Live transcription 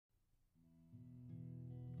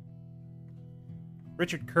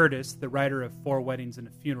Richard Curtis, the writer of 4 Weddings and a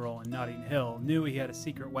Funeral and Notting Hill, knew he had a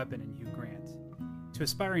secret weapon in Hugh Grant. To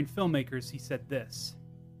aspiring filmmakers, he said this: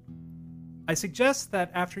 I suggest that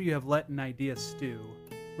after you have let an idea stew,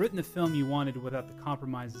 written the film you wanted without the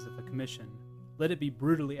compromises of a commission, let it be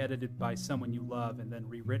brutally edited by someone you love and then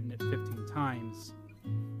rewritten it 15 times,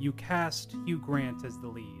 you cast Hugh Grant as the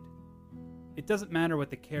lead. It doesn't matter what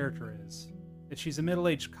the character is. If she's a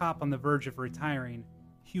middle-aged cop on the verge of retiring,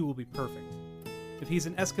 Hugh will be perfect. If he's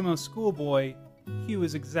an Eskimo schoolboy, Hugh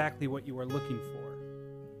is exactly what you are looking for.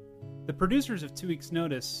 The producers of 2 Weeks'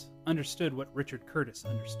 Notice understood what Richard Curtis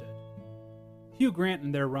understood. Hugh Grant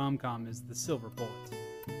in their rom-com is the silver bullet.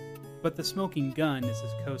 But the smoking gun is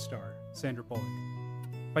his co-star, Sandra Bullock.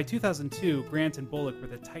 By 2002, Grant and Bullock were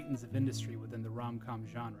the titans of industry within the rom-com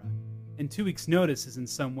genre, and 2 Weeks' Notice is in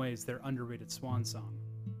some ways their underrated swan song.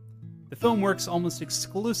 The film works almost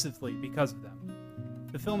exclusively because of them.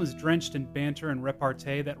 The film is drenched in banter and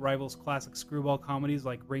repartee that rivals classic screwball comedies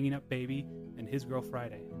like Bringing Up Baby and His Girl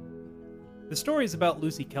Friday. The story is about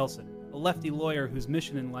Lucy Kelson, a lefty lawyer whose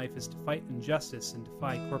mission in life is to fight injustice and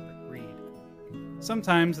defy corporate greed.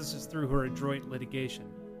 Sometimes this is through her adroit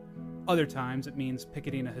litigation. Other times it means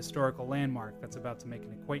picketing a historical landmark that's about to make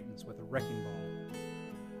an acquaintance with a wrecking ball.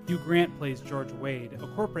 Hugh Grant plays George Wade, a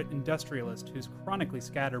corporate industrialist who's chronically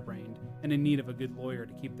scatterbrained and in need of a good lawyer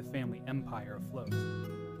to keep the family empire afloat.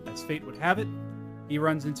 As fate would have it, he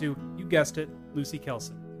runs into, you guessed it, Lucy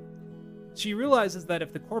Kelson. She realizes that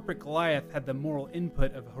if the corporate Goliath had the moral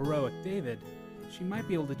input of heroic David, she might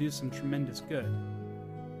be able to do some tremendous good.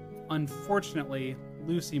 Unfortunately,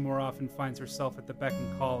 Lucy more often finds herself at the beck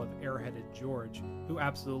and call of airheaded George, who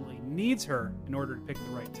absolutely needs her in order to pick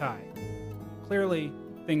the right tie. Clearly,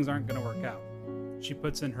 things aren't going to work out. She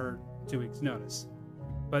puts in her 2 weeks' notice.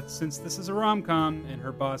 But since this is a rom-com and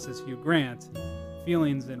her boss is Hugh Grant,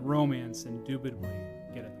 feelings and romance indubitably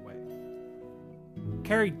get in the way.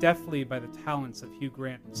 Carried deftly by the talents of Hugh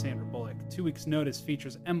Grant and Sandra Bullock, 2 Weeks' Notice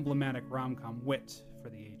features emblematic rom-com wit for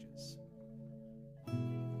the ages.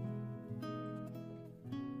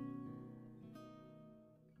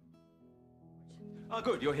 Oh,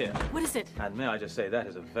 good, you're here. What is it? And may I just say, that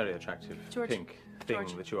is a very attractive pink thing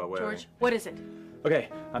that you are wearing. George, what is it? Okay,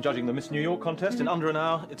 I'm judging the Miss New York contest in under an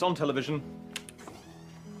hour. It's on television.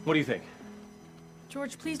 What do you think?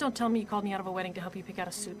 George, please don't tell me you called me out of a wedding to help you pick out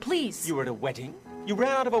a suit. Please. You were at a wedding? You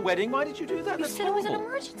ran out of a wedding? Why did you do that? You That's said it was an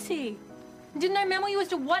horrible. emergency. Didn't I memo you as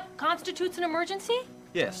to what constitutes an emergency?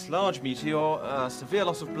 Yes, large meteor, severe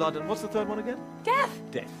loss of blood, and what's the third one again? Death.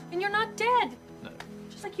 Death. And you're not dead. No.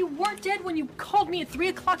 Just like you weren't dead when you called me at 3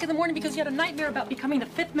 o'clock in the morning because you had a nightmare about becoming the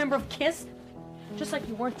 5th member of KISS. Just like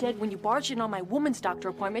you weren't dead when you barged in on my woman's doctor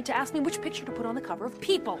appointment to ask me which picture to put on the cover of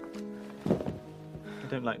People. I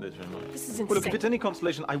don't like this very much. This is insane. Well, look, if it's any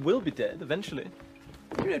consolation, I will be dead eventually.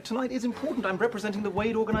 You know, tonight is important. I'm representing the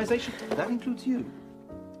Wade organization. That includes you.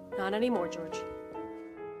 Not anymore, George.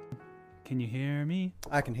 Can you hear me?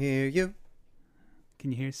 I can hear you.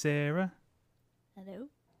 Can you hear Sarah? Hello?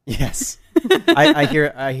 Yes. I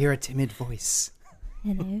hear a timid voice.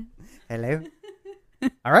 Hello? Hello?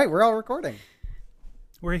 All right, we're all recording.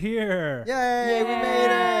 We're here! Yay, we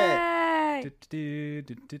made it!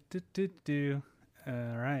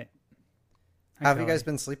 All right. How have you guys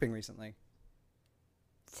been sleeping recently?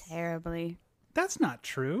 Terribly. That's not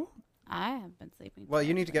true. I have been sleeping. Well,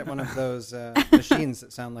 you need to get one of those machines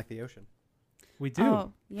that sound like the ocean. We do.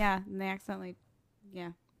 Oh, yeah. And they accidentally,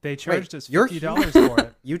 yeah. They charged us you're $50 for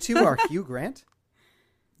it. You two are Hugh Grant?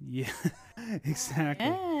 Yeah, exactly.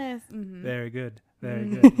 Yes. Mm-hmm. Very good. Very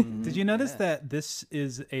good. Did you notice that this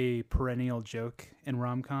is a perennial joke in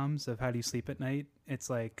rom-coms of how do you sleep at night? It's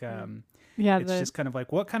like, it's just kind of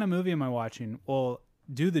like, what kind of movie am I watching? Well,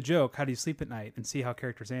 do the joke, how do you sleep at night, and see how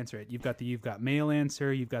characters answer it. You've got the You've Got Mail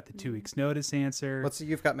answer. You've got the 2 weeks notice answer. What's the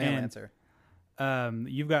You've Got Mail answer?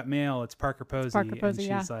 You've Got Mail. It's Parker Posey. And she's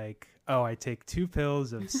yeah. like, oh, I take 2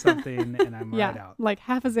 pills of something and I'm right out. Like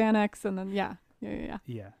half a Xanax and then, yeah. Yeah.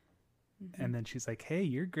 Mm-hmm. And then she's like, hey,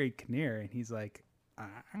 you're Greg Kinnear. And he's like,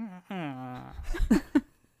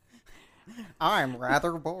 I'm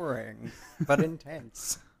rather boring, but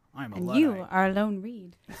intense. I'm a And Luddite. you are a lone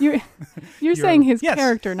reed. You're saying his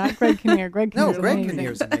character, not Greg Kinnear. Greg Kinnear's No, Greg amazing.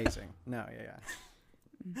 Kinnear's amazing. No,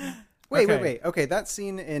 yeah. Wait. Okay, that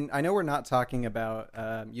scene in... I know we're not talking about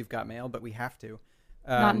You've Got Mail, but we have to.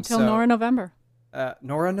 Not until Nora November.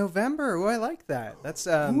 Nora November. Oh, I like that. That's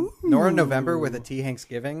Nora November with a T.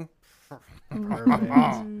 Hanksgiving.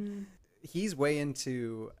 Perfect. He's way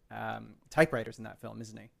into typewriters in that film,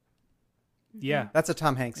 isn't he? Yeah. That's a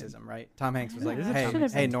Tom Hanksism, right? Tom Hanks was like, Is it hey, Tom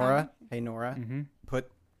Hanks? Nora, Mm-hmm.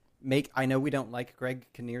 I know we don't like Greg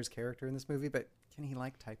Kinnear's character in this movie, but Can he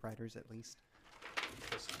like typewriters at least?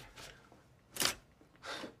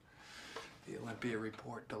 The Olympia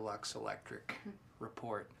Report Deluxe Electric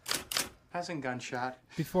Report. Hasn't gunshot.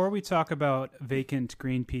 Before we talk about vacant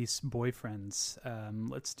Greenpeace boyfriends,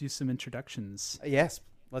 let's do some introductions. Yes,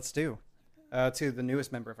 let's do. To the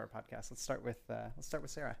newest member of our podcast. Let's start with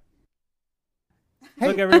Sara. Hey.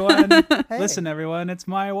 Look, everyone. Hey. Listen, everyone. It's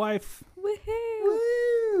my wife.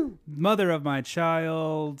 Woohoo! Mother of my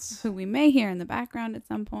child. Who we may hear in the background at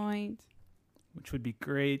some point. Which would be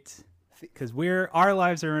great. Because our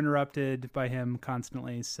lives are interrupted by him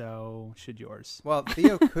constantly, so should yours. Well,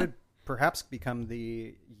 Theo could perhaps become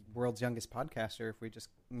the world's youngest podcaster if we just,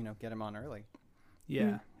 get him on early.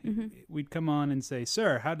 Yeah. Mm-hmm. We'd come on and say,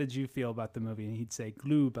 "Sir, how did you feel about the movie?" And he'd say,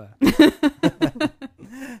 "Gluba."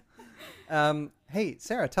 Hey,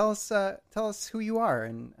 Sara, tell us who you are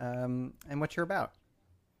and what you're about.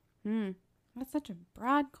 That's such a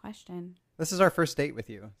broad question. This is our first date with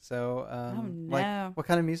you, so oh no! What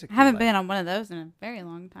kind of music? I haven't been on one of those in a very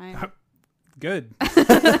long time. Good.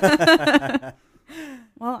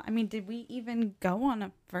 Well, I mean, did we even go on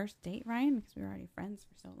a first date, Ryan? Because we were already friends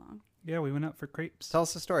for so long. Yeah, we went out for crepes. Tell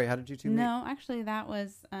us the story. How did you two meet? No, actually, that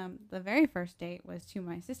was the very first date was to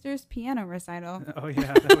my sister's piano recital. Oh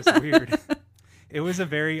yeah, that was weird. It was a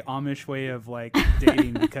very Amish way of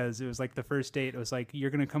dating because it was like the first date. It was like, you're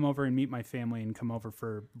going to come over and meet my family and come over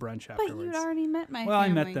for brunch afterwards. But you'd already met my family. Well, I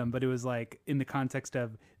met them, but it was like in the context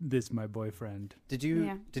of this, my boyfriend. Did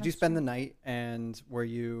you spend the night and were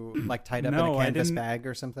you tied up in No, a canvas bag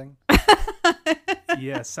or something?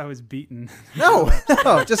 Yes, I was beaten. No,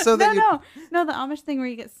 just so that No, the Amish thing where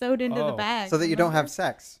you get sewed into the bag. So that you don't have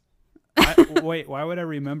sex. Wait, why would I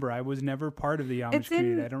remember? I was never part of the Amish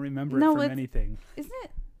community. I don't remember it from anything. Isn't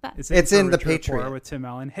it? It's in The Patriot with Tim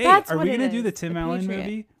Allen. Hey, That's are we what going to it do is, the Tim The Allen Patriot.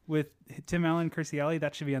 movie with Tim Allen, Kirstie Alley?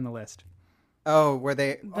 That should be on the list. Oh, where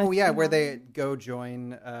they Tim they go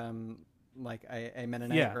join a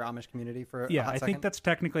Mennonite or Amish community for a hot I second? think that's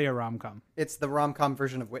technically a rom-com. It's the rom-com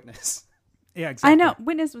version of Witness. Yeah, exactly. I know.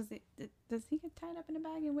 Witness was it. Does he get tied up in a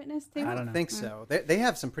bag in Witness too? I don't think so. They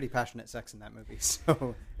have some pretty passionate sex in that movie.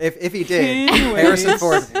 So if he did, Harrison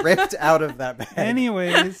Ford ripped out of that bag.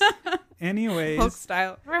 Anyways, Hulk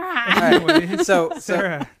style. anyways, So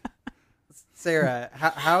Sarah,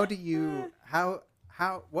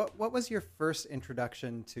 what was your first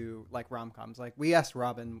introduction to rom-coms? We asked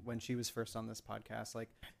Robin when she was first on this podcast,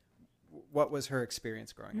 what was her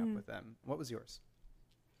experience growing up with them? What was yours?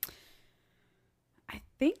 I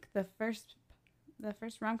think the first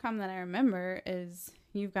rom-com that I remember is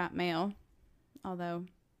You've Got Mail, although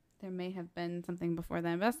there may have been something before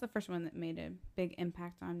then. But that's the first one that made a big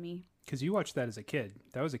impact on me. because you watched that as a kid.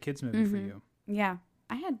 That was a kid's movie for you. Yeah.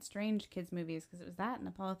 I had strange kids movies because it was that and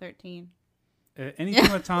Apollo 13.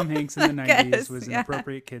 Anything with Tom Hanks in the 90s was an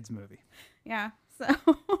appropriate kid's movie. Yeah. So.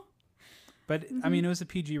 But, I mean, it was a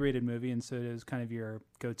PG-rated movie, and so it was kind of your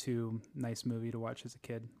go-to nice movie to watch as a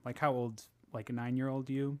kid. How old? A 9-year-old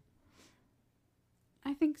you?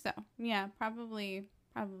 I think so. Yeah, probably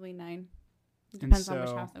 9. It depends on which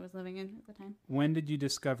house I was living in at the time. When did you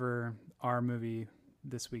discover our movie,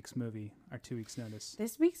 this week's movie, our 2 weeks notice?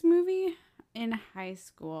 This week's movie in high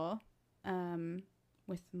school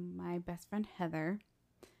with my best friend Heather,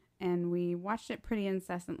 and we watched it pretty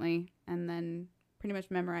incessantly and then pretty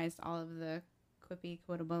much memorized all of the quippy,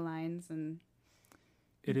 quotable lines. And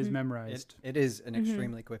it is memorized. It is an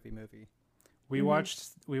extremely quippy movie. We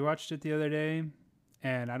watched it the other day,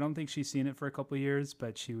 and I don't think she's seen it for a couple of years,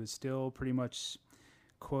 but she was still pretty much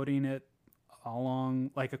quoting it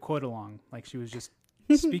along, like a quote along. She was just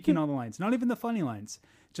speaking all the lines, not even the funny lines,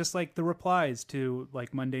 just the replies to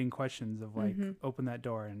mundane questions of open that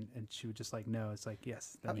door, and she would just no. It's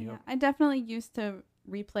yes. Then yeah, I definitely used to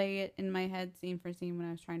replay it in my head scene for scene when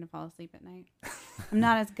I was trying to fall asleep at night. I'm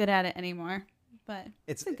not as good at it anymore, but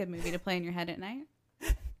it's a good movie to play in your head at night.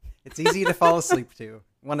 It's easy to fall asleep to.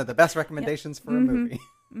 One of the best recommendations for a movie.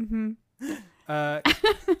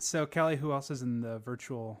 So, Kelly, who else is in the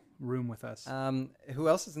virtual room with us? Who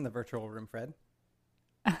else is in the virtual room, Fred?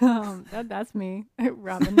 That's me,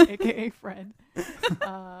 Robin, a.k.a. Fred.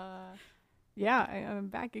 Yeah, I'm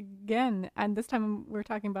back again. And this time we're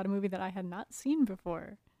talking about a movie that I had not seen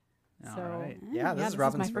before. All So, right. Yeah, this is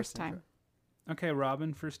Robin's my first time. intro. Okay,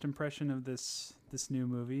 Robin, first impression of this new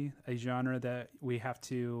movie, a genre that we have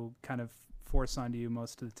to kind of force onto you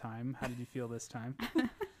most of the time. How did you feel this time?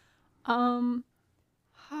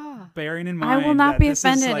 Bearing in mind, I will not that be this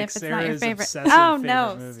offended is if it's not your Sarah's favorite. obsessive Oh favorite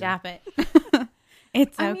no, movie. stop it.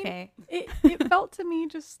 It's I mean, okay. it felt to me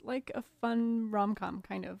just like a fun rom-com,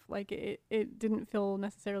 kind of. It didn't feel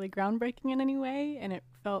necessarily groundbreaking in any way, and it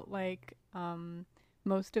felt like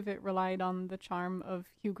Most of it relied on the charm of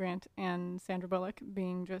Hugh Grant and Sandra Bullock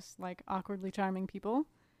being just like awkwardly charming people.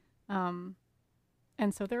 And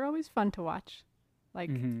so they're always fun to watch. Like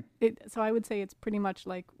so I would say it's pretty much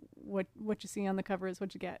like what you see on the cover is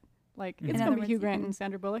what you get. Like it's gonna be Hugh Grant and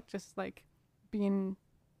Sandra Bullock just like being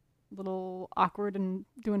a little awkward and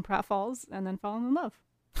doing pratfalls and then falling in love.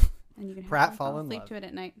 And you can Fall in sleep love. to it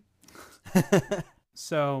at night.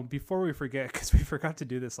 So before we forget, because we forgot to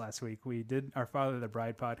do this last week, we did our Father the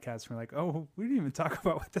Bride podcast. And we're like, oh, we didn't even talk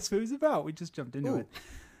about what this movie's about. We just jumped into it.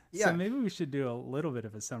 Yeah. So maybe we should do a little bit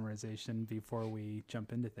of a summarization before we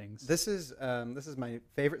jump into things. This is my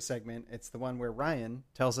favorite segment. It's the one where Ryan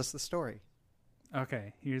tells us the story.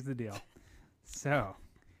 Okay, here's the deal. So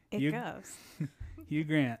It goes. Hugh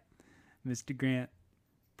Grant, Mr. Grant,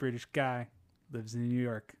 British guy, lives in New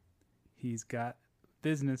York. He's got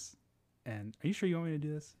business. And are you sure you want me to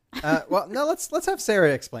do this? Well, no. Let's have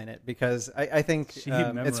Sarah explain it because I think it's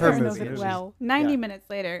her Sarah movie. knows it well. 90 minutes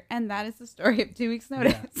later, and that is the story of 2 weeks'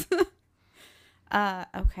 notice. Yeah.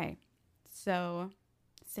 Okay, so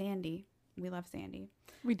Sandy, we love Sandy.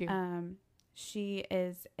 We do. She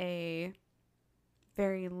is a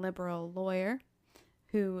very liberal lawyer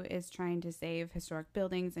who is trying to save historic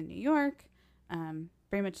buildings in New York.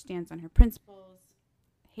 Very much stands on her principles.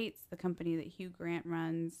 Hates the company that Hugh Grant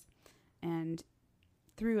runs. And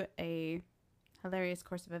through a hilarious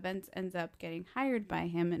course of events, ends up getting hired by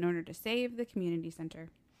him in order to save the community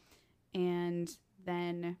center. And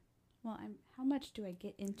then, how much do I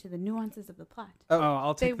get into the nuances of the plot?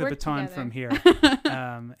 I'll take the baton from here.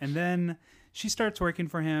 And then she starts working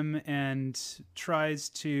for him and tries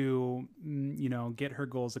to, get her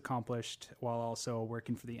goals accomplished while also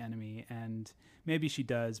working for the enemy. And maybe she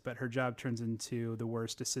does, but her job turns into the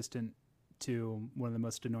worst assistant to one of the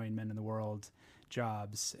most annoying men in the world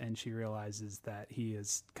jobs, and she realizes that he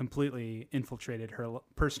has completely infiltrated her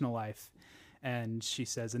personal life, and she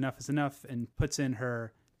says enough is enough and puts in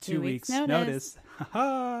her 2 weeks notice.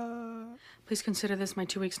 Please consider this my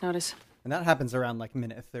 2 weeks notice. And that happens around like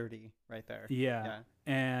minute 30 right there. Yeah.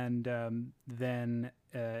 And then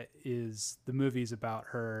is the movie's about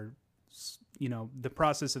her, the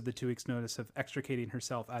process of the 2 weeks notice of extricating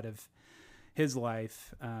herself out of his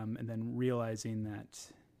life, and then realizing that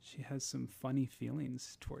she has some funny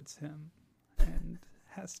feelings towards him and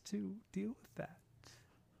has to deal with that.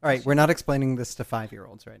 All right, we're not explaining this to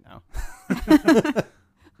 5-year-olds right now.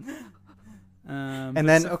 And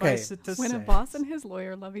then, when a boss and his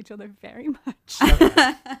lawyer love each other very much.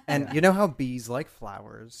 Okay. And you know how bees like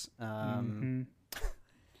flowers. Okay,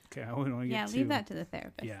 I wouldn't want to get leave that to the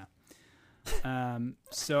therapist. Yeah.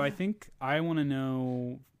 So I think I want to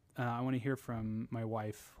know. I want to hear from my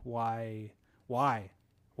wife. Why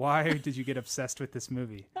did you get obsessed with this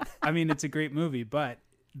movie? I mean, it's a great movie, but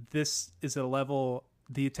this is the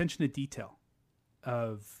attention to detail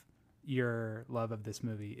of your love of this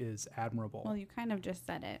movie is admirable. Well, you kind of just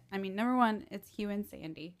said it. I mean, number one, it's Hugh and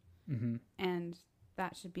Sandy, and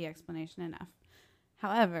that should be explanation enough.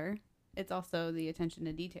 However, it's also the attention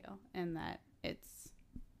to detail, and that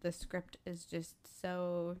the script is just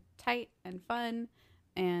so tight and fun.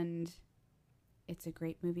 And it's a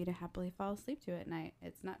great movie to happily fall asleep to at night.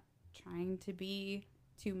 It's not trying to be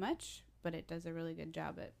too much, but it does a really good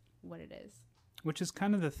job at what it is. Which is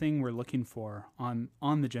kind of the thing we're looking for on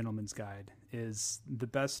The Gentleman's Guide, is the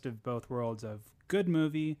best of both worlds of good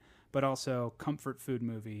movie, but also comfort food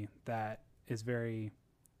movie that is very,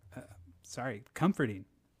 comforting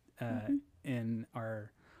in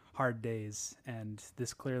our hard days. And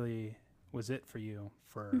this clearly was it for you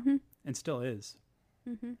and still is.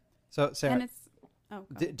 Mm-hmm. So, Sarah, and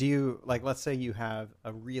it's, do you, let's say you have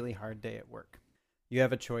a really hard day at work. You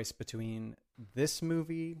have a choice between this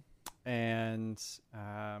movie and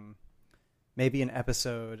maybe an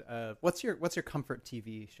episode of, what's your comfort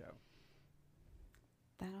TV show?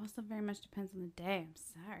 That also very much depends on the day. I'm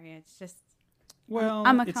sorry. It's just,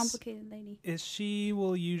 I'm a complicated lady. She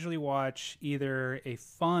will usually watch either a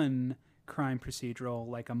fun crime procedural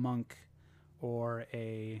like a Monk or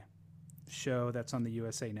a show that's on the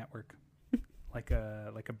USA Network, like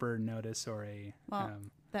a Burn Notice or a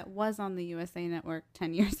that was on the USA Network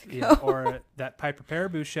 10 years ago. Yeah, or that Piper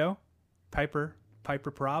Paraboo show, Piper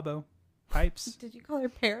Parabo, Pipes. Did you call her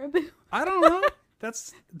Paraboo? I don't know.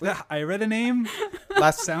 I read a name.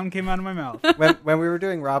 Last sound came out of my mouth. When we were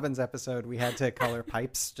doing Robin's episode, we had to call her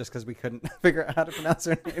Pipes just because we couldn't figure out how to pronounce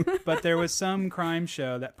her name. But there was some crime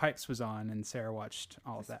show that Pipes was on, and Sarah watched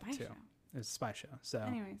all of that too. Show. It was a spy show. So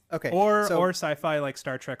anyways. Okay. Or sci-fi like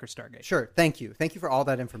Star Trek or Stargate. Sure. Thank you for all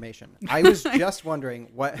that information. I was just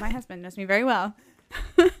wondering my husband knows me very well.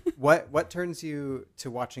 What turns you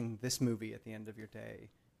to watching this movie at the end of your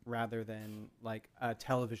day rather than like a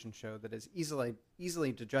television show that is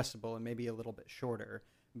easily digestible and maybe a little bit shorter,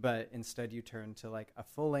 but instead you turn to like a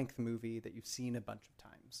full-length movie that you've seen a bunch of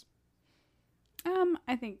times?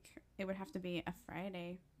 I think it would have to be a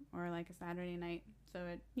Friday or like a Saturday night. So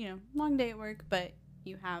long day at work, but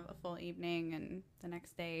you have a full evening, and the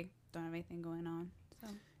next day don't have anything going on. So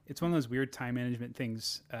it's one of those weird time management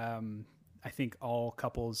things. I think all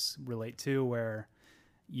couples relate to, where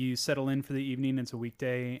you settle in for the evening. It's a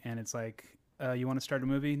weekday, and it's like, you want to start a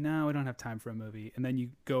movie? No, we don't have time for a movie. And then you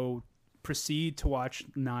proceed to watch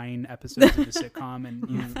 9 episodes of the sitcom, and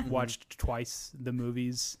you've watched twice the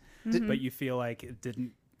movies, but you feel like it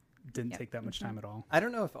didn't take that much time at all. I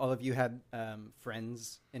don't know if all of you had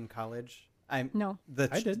Friends in college. No.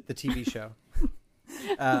 I did. The TV show.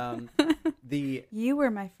 You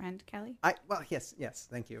were my friend, Kelly. Yes,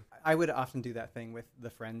 thank you. I would often do that thing with the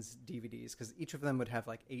Friends DVDs because each of them would have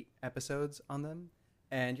like 8 episodes on them,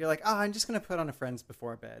 and you're like, I'm just gonna put on a Friends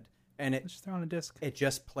before bed, and Let's just throw on a disc. It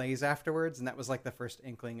just plays afterwards, and that was like the first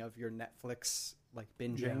inkling of your Netflix like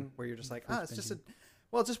binging, where you're just like, it's just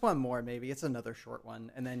just one more, maybe it's another short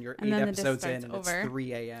one, and then you're 8 episodes in, and it's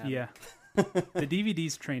 3 a.m. Yeah. The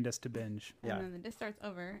DVDs trained us to binge. And then the disc starts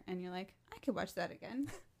over, and you're like, I could watch that again.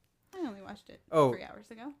 I only watched it 3 hours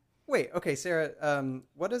ago. Wait, okay, Sarah,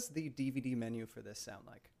 what does the DVD menu for this sound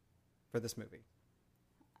like, for this movie?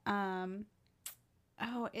 I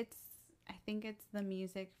think it's the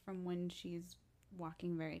music from when she's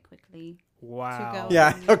walking very quickly. Wow.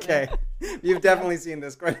 Yeah, okay. You've definitely seen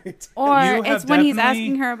this quite a bit. Or it's when he's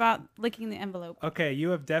asking her about licking the envelope. Okay, you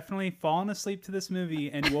have definitely fallen asleep to this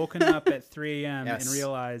movie and woken up at 3 a.m. and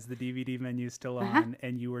realized the DVD menu's still on,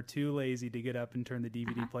 and you were too lazy to get up and turn the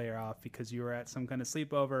DVD player off because you were at some kind of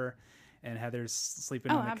sleepover, and Heather's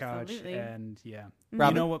sleeping on the couch. And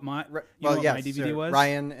Robin? You know what my DVD was?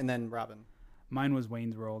 Ryan and then Robin. Mine was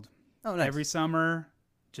Wayne's World. Oh, nice. Every summer,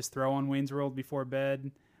 just throw on Wayne's World before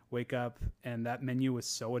bed, wake up, and that menu was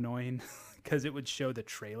so annoying because it would show the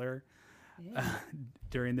trailer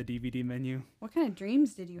during the DVD menu. What kind of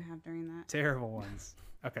dreams did you have during that? Terrible ones.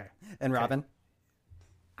 Okay. And Robin?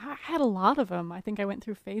 I had a lot of them. I think I went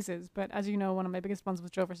through phases, but as you know, one of my biggest ones was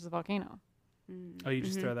Joe versus Volcano. Oh, you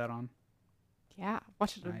just throw that on? Yeah,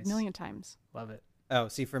 watched it a million times. Love it. Oh,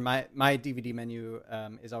 see, for my DVD menu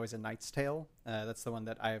is always A Knight's Tale. That's the one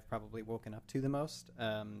that I've probably woken up to the most.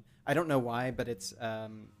 I don't know why, but it's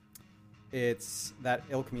that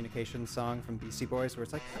Ill Communication song from Beastie Boys where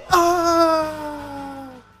it's like, ah!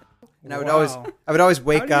 And I would always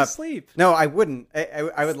wake How do up. you sleep? No, I wouldn't.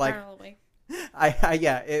 I would like. Awake.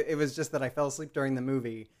 It was just that I fell asleep during the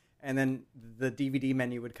movie, and then the DVD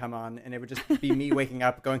menu would come on, and it would just be me waking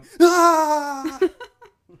up going, ah!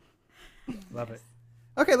 Love it.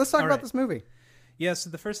 Okay, let's talk about this movie. Yeah, so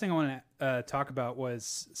the first thing I want to talk about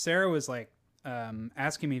was Sarah was like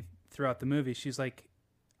asking me throughout the movie. She's like,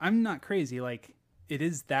 I'm not crazy. Like, it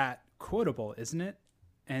is that quotable, isn't it?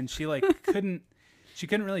 And she like couldn't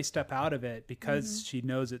really step out of it because she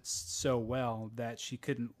knows it so well that she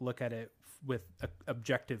couldn't look at it with an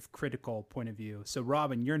objective, critical point of view. So,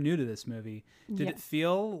 Robin, you're new to this movie. Did it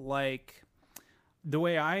feel like... The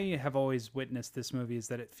way I have always witnessed this movie is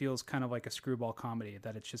that it feels kind of like a screwball comedy,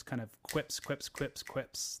 that it's just kind of quips,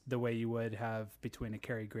 the way you would have between a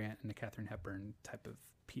Cary Grant and a Katharine Hepburn type of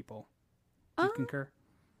people. Do you concur?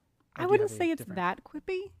 I wouldn't say it's that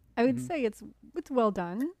quippy. I would say it's well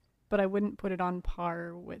done, but I wouldn't put it on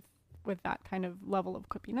par with that kind of level of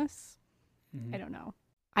quippiness. I don't know.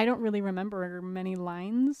 I don't really remember many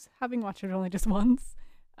lines, having watched it only just once.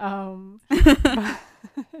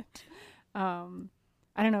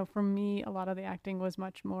 I don't know. For me, a lot of the acting was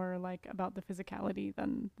much more like about the physicality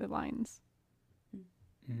than the lines.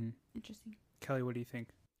 Interesting. Kelly, what do you think?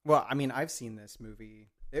 Well, I mean, I've seen this movie.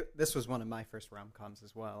 This was one of my first rom-coms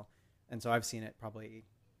as well. And so I've seen it probably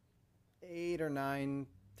 8 or 9,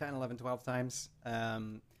 10, 11, 12 times.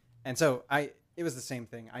 And so it was the same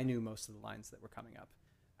thing. I knew most of the lines that were coming up.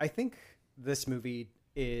 I think this movie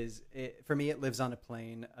for me, it lives on a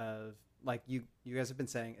plane of, like you guys have been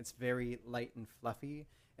saying, it's very light and fluffy,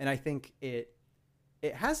 and I think it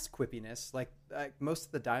has quippiness. Like most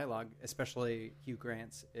of the dialogue, especially Hugh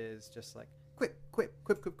Grant's, is just like quip, quip,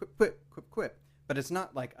 quip, quip, quip, quip, quip, quip. But it's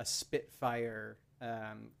not like a spitfire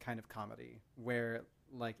kind of comedy where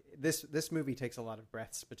like this movie takes a lot of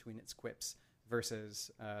breaths between its quips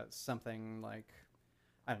versus something like,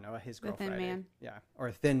 I don't know, a His Girl Thin Friday, Man. or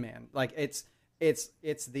a Thin Man. Like it's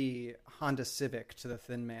the Honda Civic to the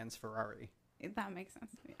Thin Man's Ferrari. That makes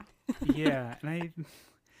sense. Yeah, and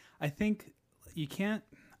I think you can't.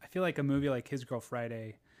 I feel like a movie like His Girl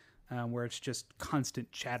Friday where it's just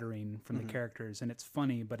constant chattering from the characters, and it's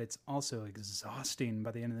funny, but it's also exhausting.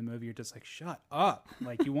 By the end of the movie, you're just like, shut up.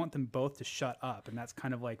 Like, you want them both to shut up, and that's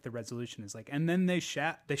kind of like the resolution is like, and then they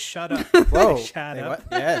shut up. Whoa. They shut up. What?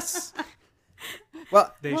 Yes.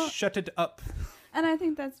 Well, They shut it up. And I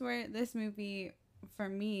think that's where this movie, for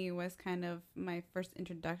me, was kind of my first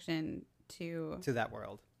introduction to that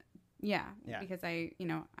world. Yeah, Yeah. because I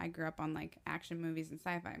grew up on like action movies and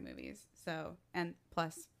sci-fi movies. So, and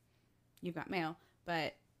plus, You've Got Mail,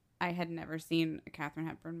 but I had never seen a Katharine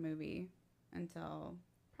Hepburn movie until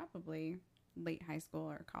probably late high school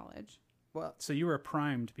or college. Well, So you were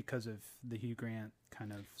primed because of the Hugh Grant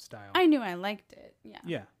kind of style. I knew I liked it. Yeah.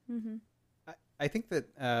 Yeah. Mm-hmm. I think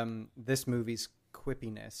that this movie's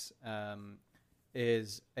quippiness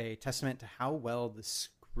is a testament to how well the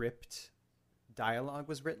script dialogue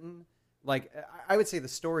was written. Like, I would say the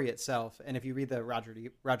story itself, and if you read the Roger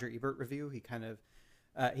Ebert review, he kind of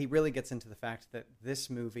he really gets into the fact that this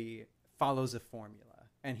movie follows a formula,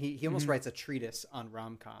 and he almost writes a treatise on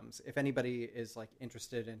rom-coms. If anybody is like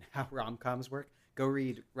interested in how rom-coms work, go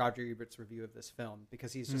read Roger Ebert's review of this film,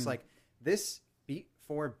 because he's just like, this beat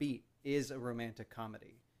for beat is a romantic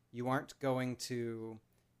comedy. You aren't going to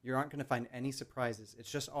find any surprises.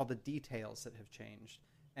 It's just all the details that have changed.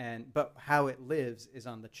 But how it lives is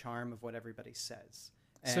on the charm of what everybody says.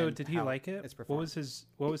 So did he like it? It's What was his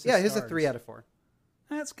Yeah, he's a stars? 3 out of 4.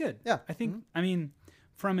 That's good. Yeah. I think, I mean,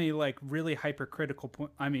 from a like really hypercritical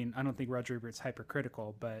point, I mean, I don't think Roger Ebert's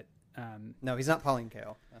hypercritical, but No, he's not Pauline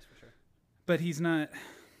Kael, that's for sure. but he's not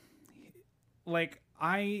like,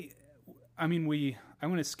 I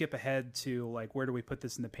want to skip ahead to like, where do we put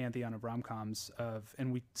this in the pantheon of rom-coms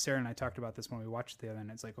and Sarah and I talked about this when we watched the other,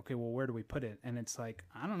 and it's like, okay, well, where do we put it? And it's like,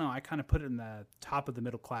 I don't know. I kind of put it in the top of the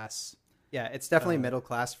middle class. Yeah, it's definitely middle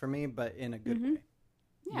class for me, but in a good way.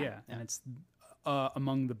 Yeah. And it's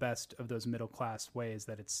among the best of those middle class ways,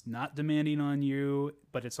 that it's not demanding on you,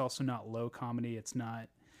 but it's also not low comedy. It's not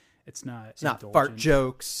Not fart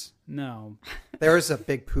jokes. No. There is a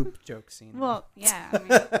big poop joke scene. Well, yeah.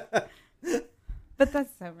 I mean, but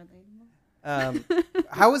that's so relatable.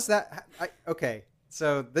 How was that? Okay,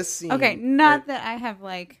 so this scene. Okay, not that I have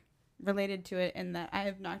like related to it in that I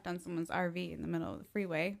have knocked on someone's RV in the middle of the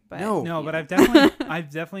freeway, but No, but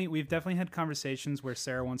we've definitely had conversations where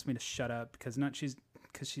Sarah wants me to shut up because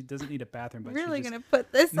she doesn't need a bathroom. But really she just, gonna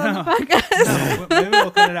put this on the No. podcast. No, maybe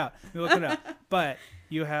we'll cut it out. But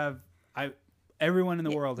you have everyone in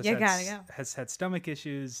the world has had stomach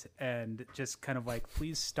issues and just kind of like,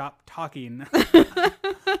 please stop talking. I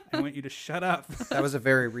want you to shut up. That was a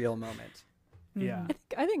very real moment. Yeah.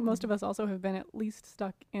 I think most of us also have been at least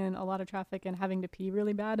stuck in a lot of traffic and having to pee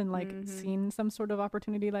really bad, and like seen some sort of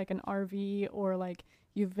opportunity like an RV, or like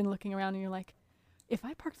you've been looking around and you're like, if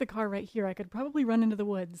I park the car right here, I could probably run into the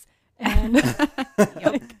woods. And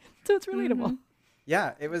like, so it's relatable.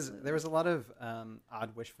 Yeah, there was a lot of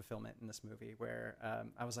odd wish fulfillment in this movie where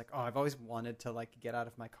I was like, oh, I've always wanted to like get out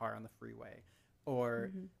of my car on the freeway.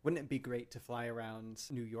 Or wouldn't it be great to fly around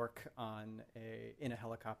New York in a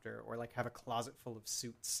helicopter, or like have a closet full of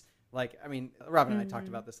suits? Like, I mean, Robin and I talked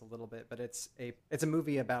about this a little bit, but it's a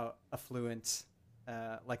movie about an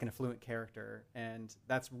affluent character, and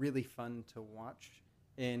that's really fun to watch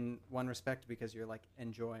in one respect because you're like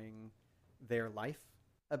enjoying their life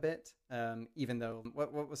a bit. Even though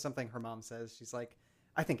what was something her mom says, she's like,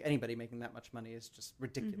 I think anybody making that much money is just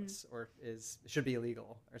ridiculous or should be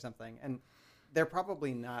illegal or something. And they're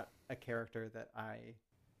probably not a character that I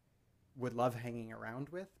would love hanging around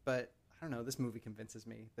with, but I don't know, this movie convinces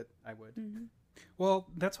me that I would. Well,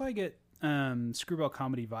 that's why I get screwball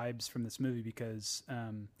comedy vibes from this movie, because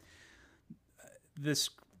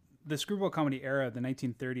the screwball comedy era, the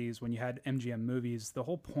 1930s, when you had MGM movies, the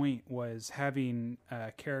whole point was having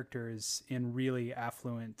characters in really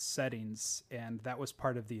affluent settings, and that was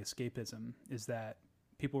part of the escapism, is that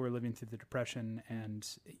people were living through the Depression, and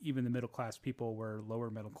even the middle class people were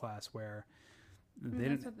lower middle class, where they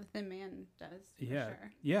That's what the Thin Man does.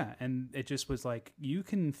 Yeah, and it just was like, you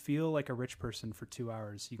can feel like a rich person for 2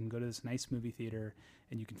 hours. You can go to this nice movie theater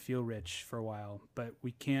and you can feel rich for a while, but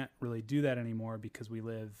we can't really do that anymore because we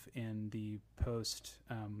live in the post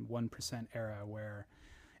 1% era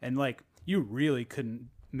and like, you really couldn't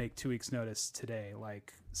make 2 weeks notice today.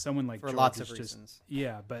 Like, someone like For George lots of is just,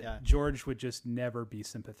 reasons. George would just never be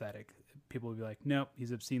sympathetic. People would be like, nope,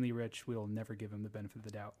 he's obscenely rich. We will never give him the benefit of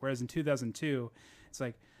the doubt. Whereas in 2002, it's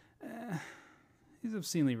like, he's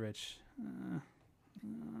obscenely rich.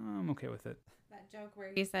 I'm okay with it. That joke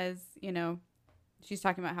where he says, she's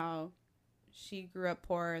talking about how she grew up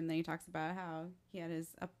poor, and then he talks about how he had his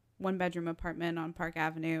one-bedroom apartment on Park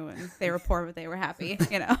Avenue, and they were poor, but they were happy,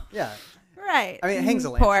 Yeah. Right. I mean, it hangs a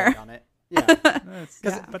Poor. lampshade on it. Yeah.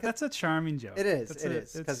 But that's a charming joke. It is. That's It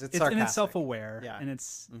is, 'cause it's and it's sarcastic. self-aware. Yeah. And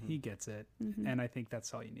it's he gets it. And I think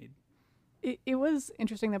that's all you need. It was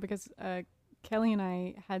interesting though, because Kelly and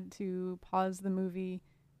I had to pause the movie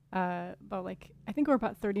about I think we're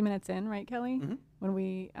about 30 minutes in, right, Kelly? Mm-hmm. When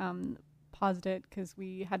we paused it because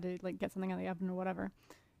we had to get something out of the oven or whatever.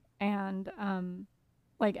 And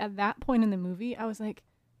at that point in the movie, I was like,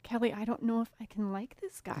 Kelly, I don't know if I can like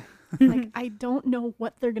this guy. I don't know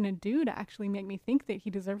what they're gonna do to actually make me think that he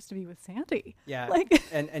deserves to be with Sandy. Yeah. Like,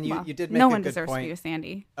 and you, Well, you did make no a one good deserves to point be with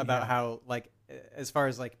Sandy. about how as far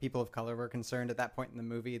as people of color were concerned at that point in the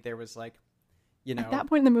movie, there was at that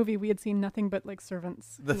point in the movie, we had seen nothing but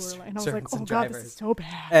servants The who were and I was like, servants oh and god, this drivers. is so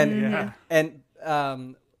bad. and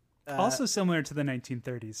Also similar to the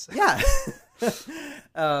 1930s. yeah.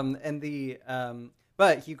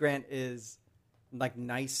 But Hugh Grant is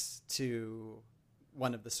nice to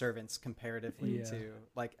one of the servants comparatively to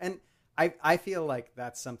and I feel like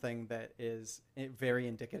that's something that is very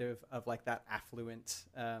indicative of that affluent,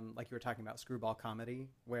 like you were talking about, screwball comedy,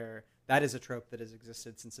 where that is a trope that has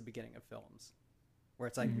existed since the beginning of films, where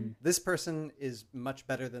it's this person is much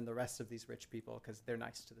better than the rest of these rich people because they're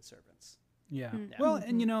nice to the servants. Yeah. Well,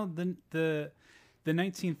 and the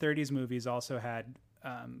 1930s movies also had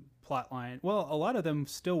plot line. Well, a lot of them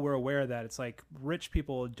still were aware that it's rich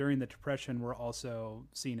people during the Depression were also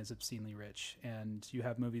seen as obscenely rich, and you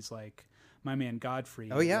have movies like My Man Godfrey,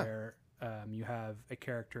 where you have a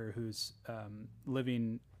character who's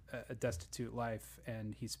living a destitute life,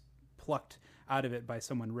 and he's plucked out of it by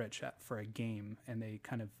someone rich for a game, and they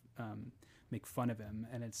kind of make fun of him,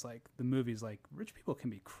 and it's the movie's rich people can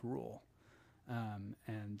be cruel.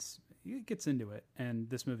 And it gets into it, and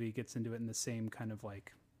this movie gets into it in the same kind of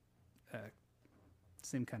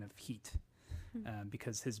heat,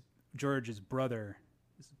 because George's brother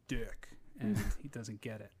is a dick, and he doesn't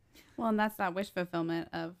get it. Well, and that's that wish fulfillment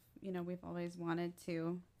of, we've always wanted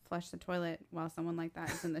to flush the toilet while someone like that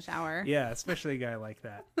is in the shower. Yeah, especially a guy like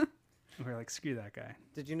that. We're screw that guy.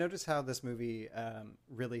 Did you notice how this movie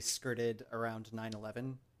really skirted around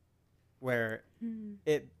 9/11, where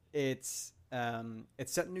it's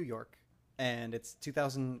set in New York, and it's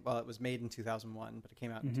 2000. Well, it was made in 2001, but it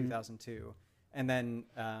came out in 2002. And then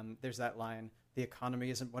there's that line, "The economy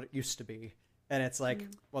isn't what it used to be," and it's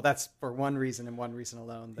well, that's for one reason and one reason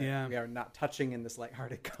alone that we are not touching in this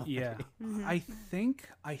lighthearted comedy. Yeah, I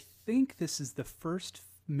think this is the first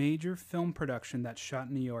major film production that's shot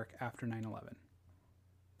in New York after 9/11.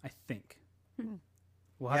 I think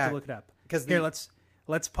we'll have to look it up. Because here,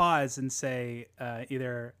 let's pause and say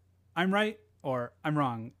either I'm right or I'm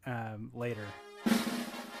wrong later.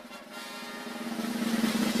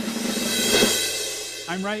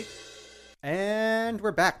 I'm right. And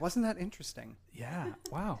we're back. Wasn't that interesting? Yeah.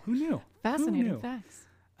 Wow. Who knew? Fascinating Who knew? facts.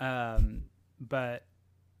 But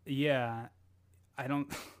yeah, I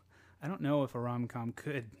don't know if a rom-com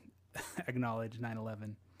could acknowledge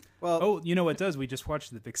 9/11. Well, you know what does? We just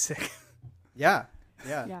watched The Big Sick. Yeah.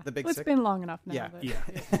 The Big Well, Sick. it's been long enough now. Yeah. That,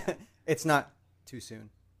 Yeah. It's not too soon.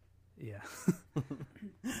 Yeah.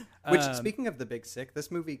 Which, speaking of The Big Sick, this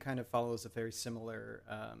movie kind of follows a very similar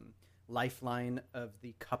lifeline of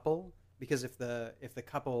the couple, because if the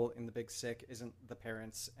couple in The Big Sick isn't the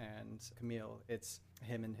parents and Camille, it's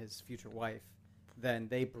him and his future wife, then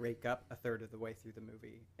they break up a third of the way through the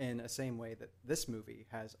movie, in the same way that this movie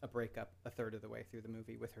has a breakup a third of the way through the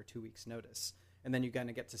movie with her 2 weeks notice. And then you kind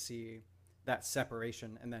of get to see that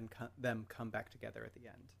separation and then them come back together at the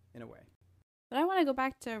end, in a way. But I want to go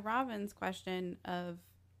back to Robin's question of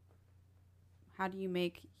how do you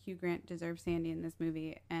make Hugh Grant deserve Sandy in this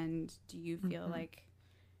movie? And do you feel like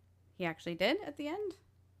he actually did at the end?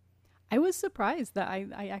 I was surprised that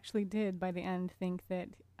I actually did by the end think that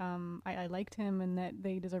I liked him and that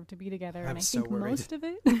they deserved to be together. I and I was think so worried. most of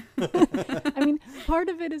it, I mean, part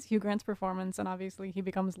of it is Hugh Grant's performance, and obviously he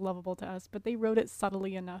becomes lovable to us, but they wrote it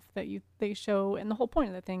subtly enough that they show, and the whole point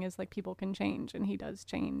of the thing is people can change, and he does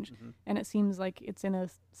change. And it seems like it's in a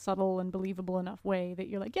subtle and believable enough way that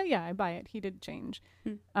you're like, yeah, I buy it. He did change.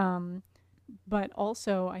 But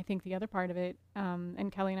also I think the other part of it,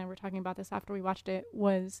 and Kelly and I were talking about this after we watched it,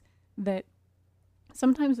 was that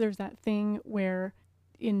sometimes there's that thing where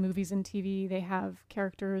in movies and TV they have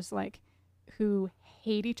characters who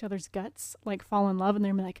hate each other's guts, fall in love, and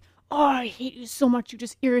they're like, oh, I hate you so much, you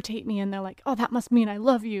just irritate me, and they're like, oh, that must mean I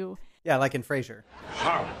love you. Yeah, like in Frasier.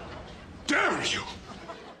 How dare you!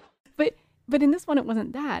 But in this one, it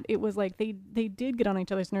wasn't that. It was like they did get on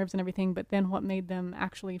each other's nerves and everything, but then what made them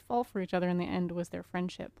actually fall for each other in the end was their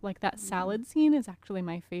friendship. Like that salad scene is actually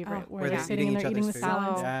my favorite, where they're sitting and they're eating the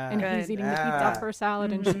salads, and he's eating the pizza for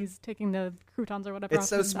salad, and she's taking the croutons or whatever. It's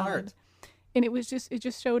so smart. And it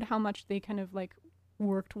just showed how much they kind of like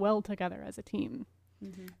worked well together as a team.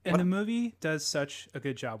 Mm-hmm. And the movie does such a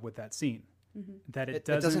good job with that scene that it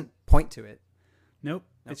doesn't point to it. Nope.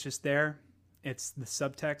 It's just there. It's the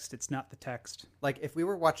subtext. It's not the text. Like if we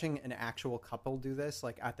were watching an actual couple do this,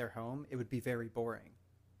 like at their home, it would be very boring,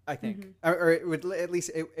 I think. Or it would, at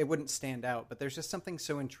least it wouldn't stand out. But there's just something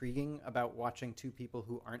so intriguing about watching two people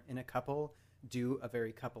who aren't in a couple do a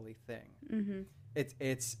very coupley thing. Mm-hmm.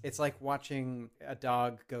 It's like watching a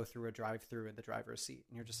dog go through a drive-through in the driver's seat,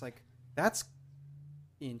 and you're just like, that's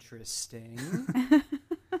interesting.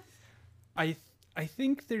 I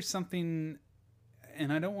think there's something,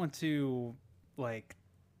 and I don't want to like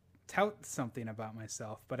tout something about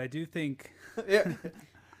myself, but I do think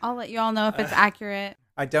I'll let you all know if it's accurate.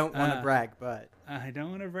 I don't want to brag, but I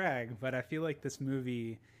don't want to brag, but I feel like this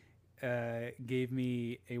movie gave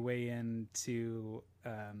me a way into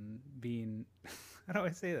being, how do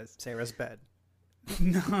I say this? Sarah's bed.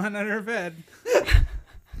 No, not her bed.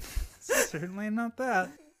 Certainly not that.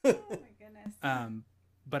 Oh my goodness.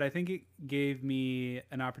 But I think it gave me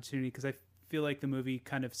an opportunity, because I feel like the movie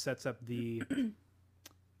kind of sets up the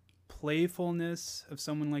playfulness of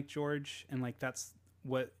someone like George, and like that's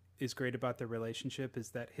what is great about their relationship, is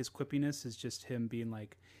that his quippiness is just him being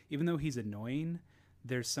like, even though he's annoying,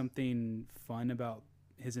 there's something fun about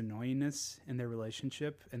his annoyingness in their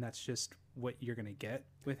relationship, and that's just what you're gonna get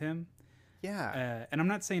with him. Yeah. And I'm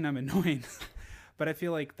not saying I'm annoying, but I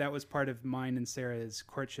feel like that was part of mine and Sarah's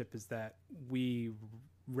courtship, is that we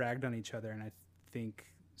ragged on each other, and I think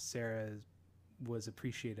Sarah was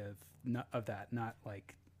appreciative of that, not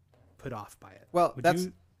like put off by it. Well, that's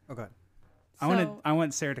okay. I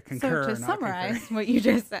want Sarah to concur. So to summarize what you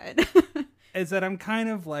just said, is that I'm kind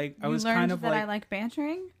of like I like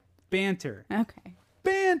bantering. Banter. Okay.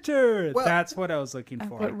 Banter. Well, that's what I was looking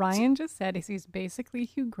for. What Ryan just said is he's basically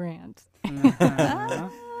Hugh Grant.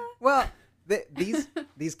 Well,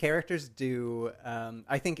 these characters do.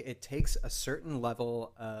 I think it takes a certain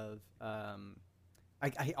level of.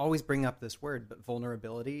 I always bring up this word, but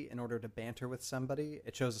vulnerability in order to banter with somebody.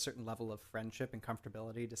 It shows a certain level of friendship and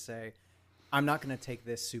comfortability to say, I'm not going to take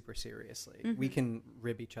this super seriously. Mm-hmm. We can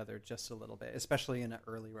rib each other just a little bit, especially in an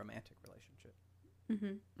early romantic relationship.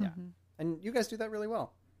 Mm-hmm. Yeah. Mm-hmm. And you guys do that really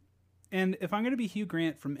well. And if I'm going to be Hugh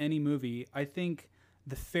Grant from any movie, I think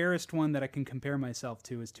the fairest one that I can compare myself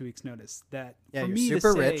to is 2 Weeks Notice. That yeah, for you're me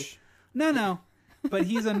super to say, rich. No, but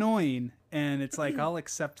he's annoying, and it's like I'll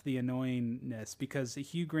accept the annoyingness, because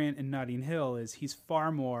Hugh Grant in Notting Hill he's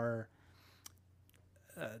far more,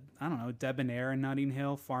 I don't know, debonair in Notting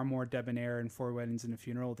Hill, far more debonair in 4 Weddings and a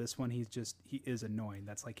Funeral. This one, he is annoying.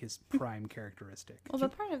 That's like his prime characteristic. Well,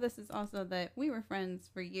 but part of this is also that we were friends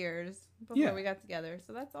for years before we got together,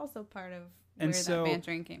 so that's also part of where that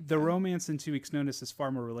bantering came from. The romance in 2 Weeks Notice is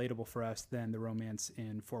far more relatable for us than the romance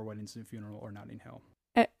in 4 Weddings and a Funeral or Notting Hill.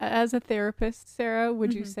 As a therapist, Sarah,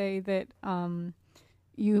 would you say that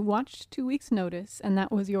you watched 2 Weeks Notice and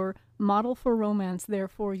that was your model for romance,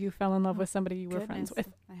 therefore you fell in love with somebody you were friends with?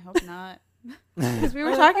 I hope not. Because we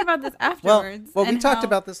were talking about this afterwards. Well, we talked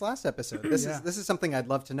about this last episode. This is something I'd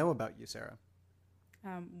love to know about you, Sarah.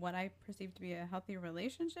 What I perceive to be a healthy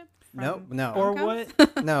relationship? No. Or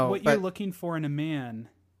what? No. What you're looking for in a man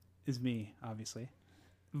is me, obviously.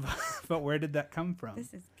 But where did that come from?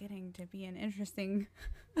 This is getting to be an interesting.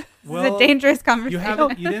 Well, this is a dangerous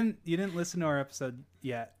conversation. You didn't listen to our episode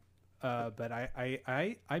yet, but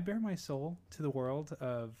I bear my soul to the world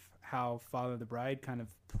of how Father the Bride kind of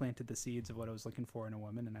planted the seeds of what I was looking for in a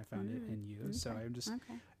woman, and I found it in you. Okay. So I'm just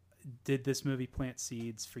did this movie plant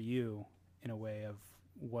seeds for you in a way of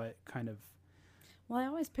what kind of? Well, I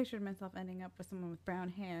always pictured myself ending up with someone with brown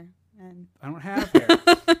hair, and I don't have hair,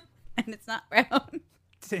 and it's not brown.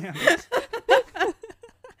 Damn it.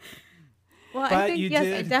 Well, I think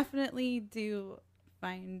I definitely do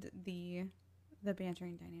find the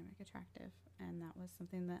bantering dynamic attractive, and that was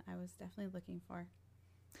something that I was definitely looking for.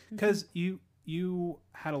 Because you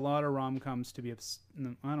had a lot of rom-coms to be I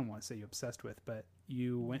don't want to say you obsessed with, but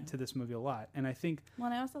you went to this movie a lot, and I think. Well,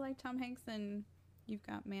 and I also like Tom Hanks, and You've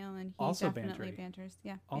Got Mail, and he also definitely banters.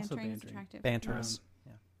 Yeah, also bantering is attractive. Banterous.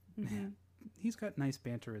 Mm-hmm. He's got nice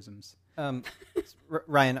banterisms.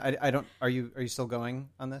 Ryan, I don't. Are you still going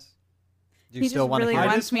on this? Do you he still want really to hear?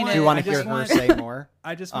 Wants me do you want to hear her say more?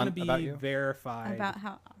 I just want to be verified about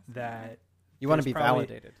how awesome that You want to be probably-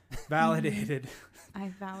 validated. Validated. I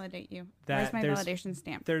validate you. That Where's my there's- validation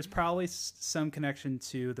stamp? There's probably some connection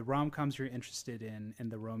to the rom-coms you're interested in and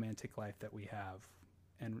the romantic life that we have.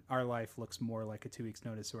 And our life looks more like a 2 weeks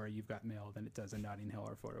notice or You've Got Mail than it does a Notting Hill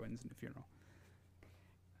or Four Weddings and a Funeral.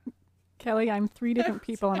 Kelly, I'm 3 different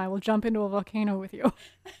people, and I will jump into a volcano with you.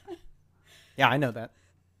 Yeah, I know that.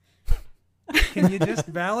 Can you just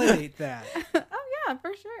validate that? Oh yeah,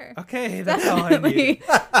 for sure. Okay, that's all I need.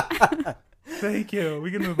 Thank you.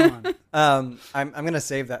 We can move on. I'm going to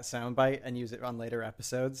save that soundbite and use it on later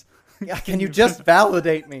episodes. Yeah, can you just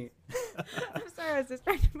validate me? I'm sorry, I was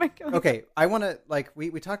distracted by Kelly. Okay, I want to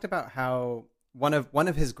we talked about how one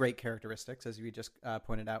of his great characteristics, as we just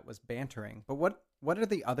pointed out, was bantering. But what are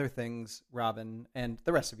the other things, Robin, and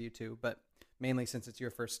the rest of you too, but mainly since it's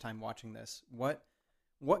your first time watching this, what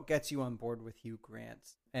gets you on board with Hugh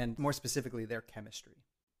Grant and more specifically their chemistry?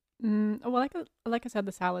 Well, like I said,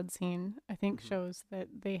 the salad scene I think shows that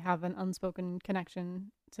they have an unspoken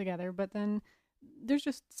connection together. But then there's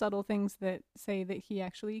just subtle things that say that he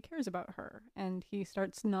actually cares about her, and he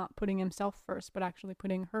starts not putting himself first, but actually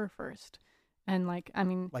putting her first. And like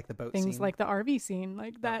the boat things scene? like the RV scene,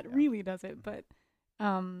 like that yeah. really does it. But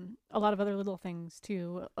a lot of other little things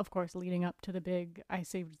too, of course, leading up to the big "I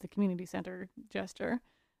saved the community center" gesture.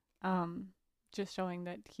 Just showing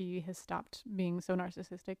that he has stopped being so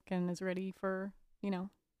narcissistic and is ready for,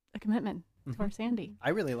 a commitment to our Sandy.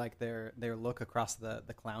 I really like their look across the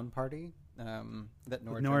clown party that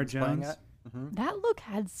Nora Nora Jones playing Jones. at. That look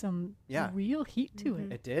had some real heat to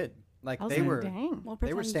it. It did. Like I was they like, were dang. We'll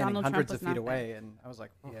they were pretend standing Donald hundreds Trump of was feet not there. away, and I was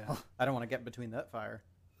like, Yeah. I don't want to get between that fire.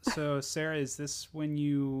 So, Sarah, is this when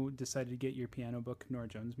you decided to get your piano book, Nora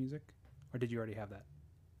Jones music? Or did you already have that?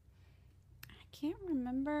 I can't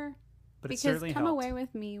remember. But it Because certainly Come helped. Away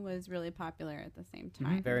With Me was really popular at the same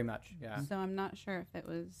time. Very much, yeah. So I'm not sure if it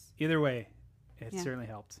was Either way, it Yeah. certainly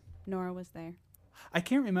helped. Nora was there. I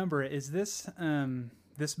can't remember. Is this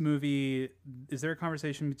this movie? Is there a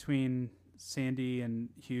conversation between Sandy and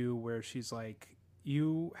Hugh where she's like,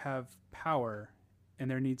 "You have power, and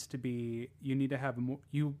there needs to be. You need to have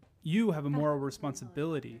you have a moral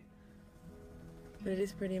responsibility." But it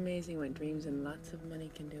is pretty amazing what dreams and lots of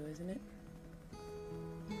money can do, isn't it?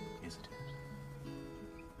 Yes, it is.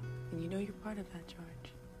 And you know you're part of that,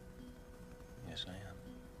 George. Yes, I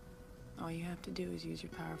am. All you have to do is use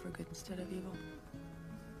your power for good instead of evil.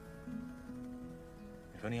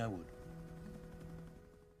 If only I would.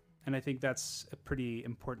 And I think that's a pretty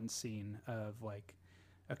important scene of like,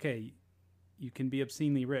 okay, you can be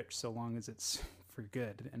obscenely rich so long as it's for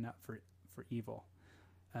good and not for evil.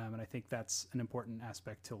 And I think that's an important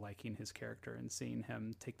aspect to liking his character and seeing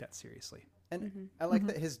him take that seriously. And I like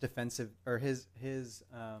that his defensive or his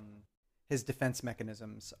defense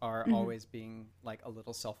mechanisms are always being like a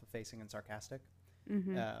little self-effacing and sarcastic.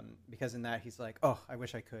 Because in that he's like, "Oh, I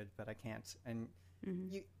wish I could, but I can't." And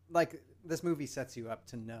you like this movie sets you up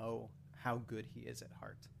to know how good he is at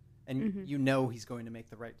heart, and you know he's going to make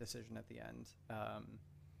the right decision at the end.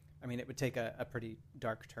 I mean, it would take a pretty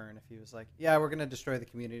dark turn if he was like, "Yeah, we're going to destroy the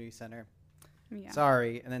community center. Yeah.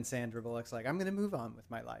 Sorry," and then Sandra Bullock's like, "I'm going to move on with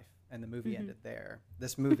my life," and the movie ended there.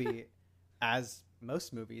 This movie, as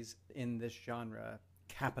most movies in this genre,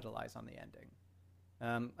 capitalize on the ending.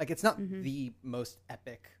 Like it's not the most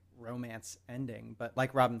epic romance ending, but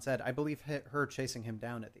like Robin said, I believe her chasing him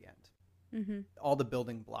down at the end. All the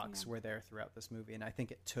building blocks were there throughout this movie, and I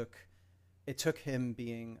think it took him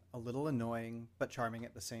being a little annoying but charming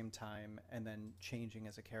at the same time, and then changing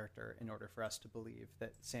as a character in order for us to believe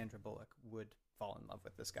that Sandra Bullock would fall in love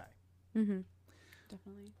with this guy.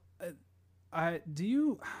 Definitely. Do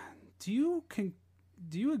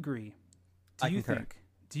you agree? I concur.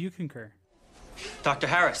 Do you concur? Dr.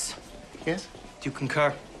 Harris, Yes? do you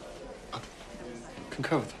concur?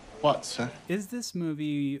 Concur with what, sir? Is this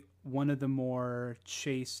movie one of the more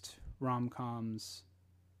chaste rom-coms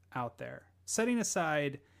out there? Setting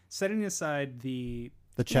aside the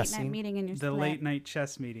chess Late night scene. meeting in your the split. late night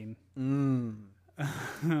chess meeting, Mm.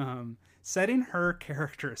 setting her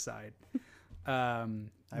character aside, I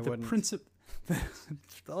the wouldn't.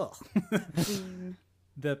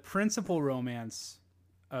 the principal romance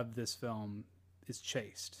of this film is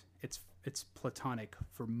chaste. It's platonic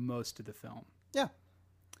for most of the film. Yeah.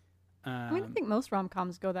 I mean, I think most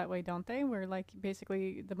rom-coms go that way, don't they? Where, like,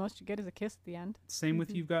 basically the most you get is a kiss at the end. Same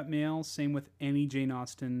with You've Got Mail. Same with any Jane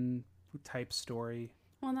Austen type story.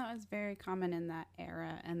 Well, that was very common in that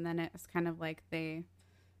era, and then it's kind of like they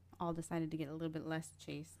all decided to get a little bit less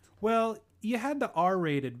chaste. Well, you had the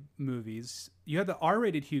R-rated movies. You had the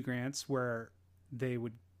R-rated Hugh Grants where they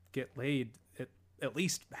would get laid at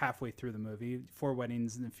least halfway through the movie. 4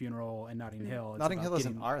 Weddings and a Funeral and Notting Hill. Notting Hill is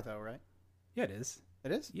an R though, right? Yeah, it is.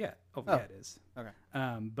 It is? Yeah. Yeah, it is. Okay.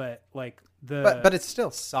 But like but it's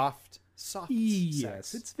still soft yes,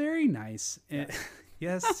 sex. it's very nice.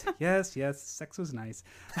 Yes. Sex was nice.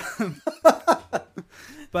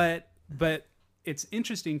 But it's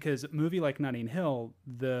interesting because a movie like Notting Hill,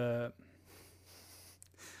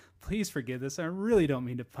 please forgive this. I really don't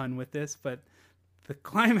mean to pun with this, but the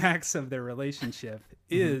climax of their relationship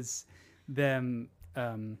is them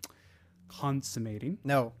consummating.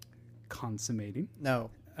 No.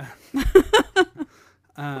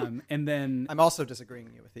 And then I'm also disagreeing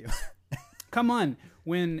with you. Come on,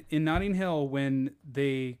 when in Notting Hill, when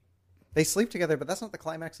they sleep together, but that's not the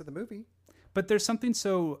climax of the movie. But there's something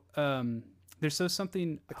so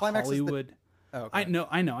something the climax Hollywood. Is the... oh, okay.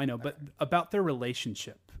 I know. Okay. But about their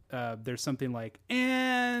relationship, there's something like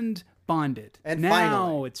and bonded, and now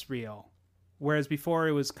finally. It's real. Whereas before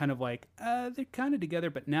it was kind of like they're kind of together,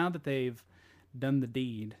 but now that they've done the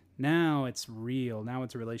deed, now it's real. Now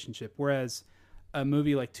it's a relationship. Whereas a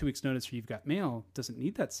movie like 2 Weeks Notice for You've Got Mail doesn't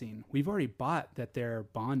need that scene. We've already bought that they're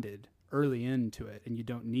bonded early into it, and you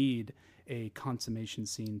don't need a consummation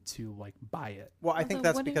scene to like buy it. Well, I think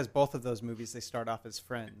that's because both of those movies, they start off as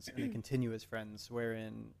friends and they continue as friends,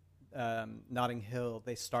 wherein Notting Hill,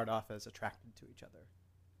 they start off as attracted to each other.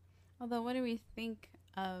 Although, what do we think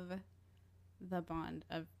of the bond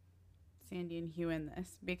of Sandy and Hugh in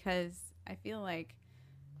this? Because I feel like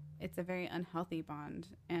it's a very unhealthy bond,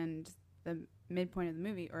 and the midpoint of the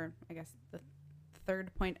movie, or I guess the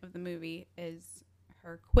third point of the movie, is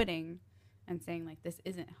her quitting and saying like this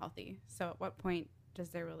isn't healthy. So at what point does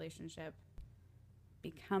their relationship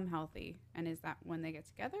become healthy, and is that when they get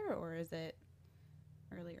together, or is it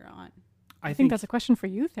earlier on? I think that's a question for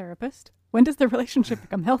you, therapist. When does the relationship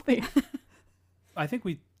become healthy? I think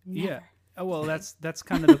Never. Yeah. Oh, well, that's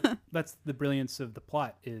kind of that's the brilliance of the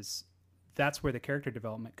plot, is that's where the character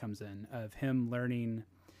development comes in, of him learning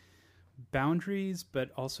boundaries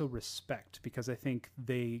but also respect, because I think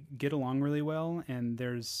they get along really well, and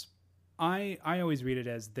I always read it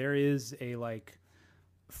as there is a like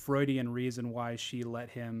Freudian reason why she let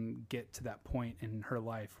him get to that point in her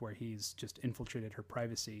life where he's just infiltrated her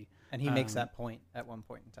privacy, and he makes that point at one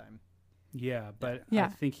point in time. Yeah, but I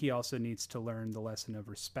think he also needs to learn the lesson of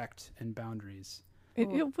respect and boundaries.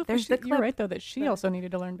 You're right, though, that she also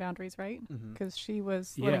needed to learn boundaries, right? Because she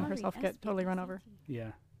was letting herself get totally run over.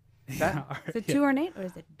 Yeah. Is it too ornate, or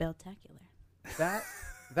is it Bill-tacular?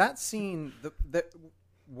 That scene, the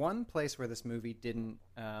one place where this movie didn't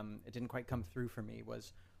quite come through for me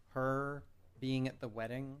was her being at the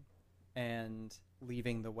wedding and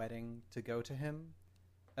leaving the wedding to go to him.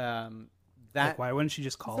 Like, why wouldn't she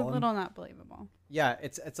just call him? It's a little not believable. Yeah,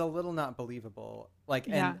 it's a little not believable. Like,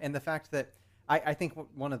 and the fact that I think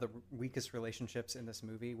one of the weakest relationships in this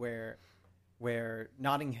movie, where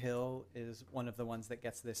Notting Hill is one of the ones that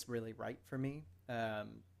gets this really right for me.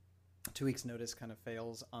 2 Weeks Notice kind of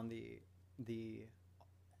fails on the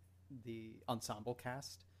ensemble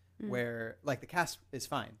cast, where like the cast is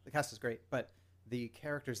fine, the cast is great, but the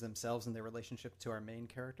characters themselves and their relationship to our main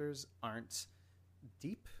characters aren't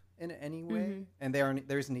deep in any way, and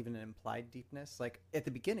there isn't even an implied deepness. Like at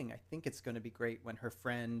the beginning, I think it's going to be great when her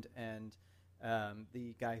friend and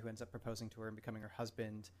the guy who ends up proposing to her and becoming her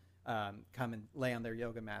husband come and lay on their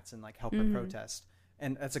yoga mats and like help her protest,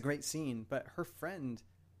 and that's a great scene. But her friend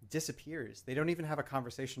disappears. They don't even have a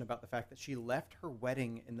conversation about the fact that she left her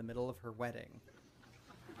wedding in the middle of her wedding.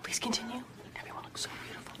 Please continue. Everyone looks so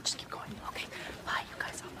beautiful. Just keep going. Okay. Bye, you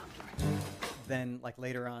guys. Then like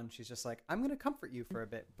later on, she's just like, I'm going to comfort you for a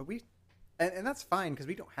bit. But and that's fine, because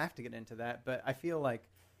we don't have to get into that. But I feel like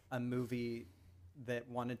a movie that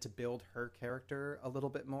wanted to build her character a little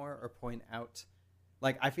bit more, or point out,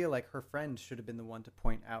 like, I feel like her friend should have been the one to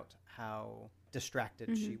point out how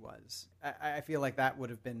distracted she was. I feel like that would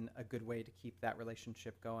have been a good way to keep that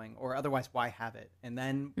relationship going, or otherwise, why have it? And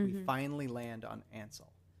then we finally land on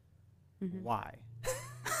Ansel. Why?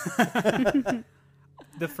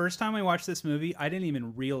 The first time I watched this movie, I didn't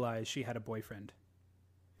even realize she had a boyfriend.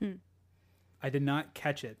 I did not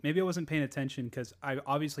catch it. Maybe I wasn't paying attention because I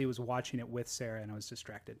obviously was watching it with Sarah and I was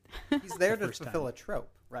distracted. He's there to fulfill a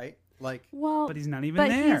trope, right? Like, but he's not even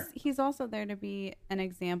there. He's also there to be an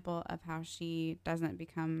example of how she doesn't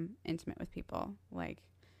become intimate with people. Like,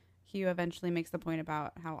 Hugh eventually makes the point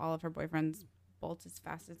about how all of her boyfriends bolt as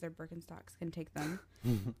fast as their Birkenstocks can take them.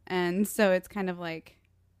 And so it's kind of like,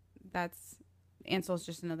 Ansel's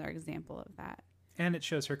just another example of that. And it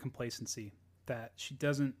shows her complacency, that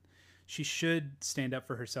she should stand up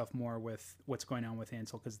for herself more with what's going on with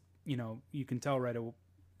Ansel, because, you can tell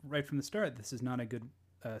right from the start, this is not a good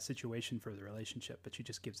situation for the relationship, but she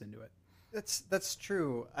just gives into it. That's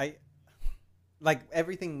true. I like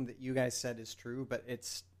everything that you guys said is true, but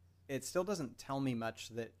it still doesn't tell me much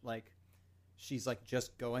that like she's like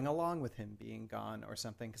just going along with him being gone or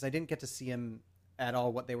something, because I didn't get to see him at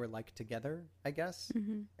all what they were like together, I guess.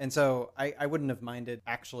 And so I wouldn't have minded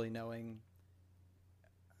actually knowing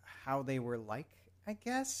how they were like, I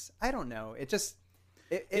guess. I don't know. It just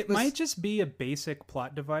it was, might just be a basic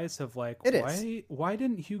plot device of like, why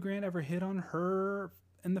didn't Hugh Grant ever hit on her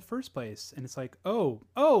in the first place? And it's like,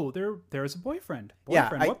 there's a boyfriend.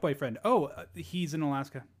 What boyfriend? He's in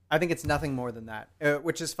Alaska. I think it's nothing more than that,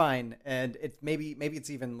 which is fine. And it maybe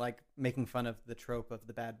it's even like making fun of the trope of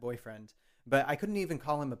the bad boyfriend. But I couldn't even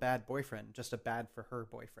call him a bad boyfriend, just a bad for her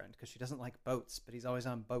boyfriend, because she doesn't like boats, but he's always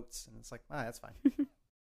on boats. And it's like, that's fine.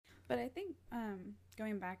 But I think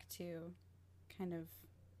going back to kind of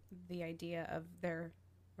the idea of their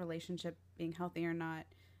relationship being healthy or not,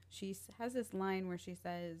 she has this line where she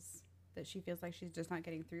says that she feels like she's just not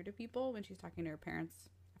getting through to people when she's talking to her parents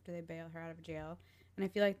after they bail her out of jail. And I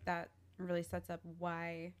feel like that really sets up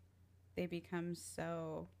why they become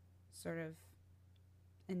so sort of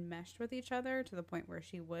enmeshed with each other to the point where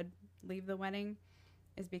she would leave the wedding,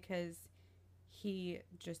 is because he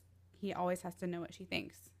always has to know what she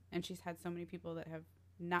thinks. And she's had so many people that have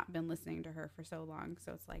not been listening to her for so long.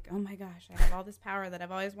 So it's like, oh my gosh, I have all this power that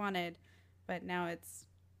I've always wanted. But now it's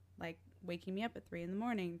like waking me up at 3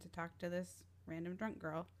 a.m. to talk to this random drunk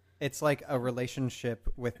girl. It's like a relationship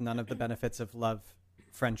with none of the benefits of love,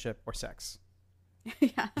 friendship, or sex.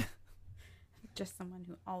 Yeah. Just someone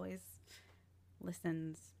who always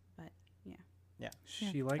listens. But yeah.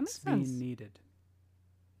 She likes being needed.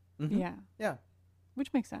 Mm-hmm. Yeah. Yeah.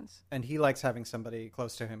 Which makes sense. And he likes having somebody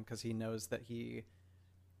close to him because he knows that he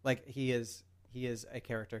is a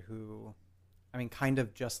character who, I mean, kind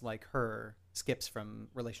of just like her, skips from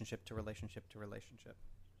relationship to relationship to relationship.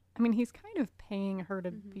 I mean, he's kind of paying her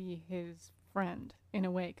to be his friend in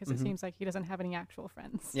a way, because it seems like he doesn't have any actual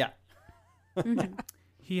friends. Yeah.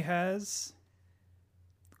 He has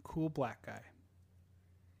a cool black guy.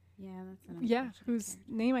 Yeah, that's an whose character.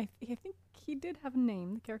 name I think he did have a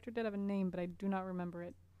name. The character did have a name, but I do not remember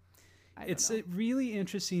it. It's a really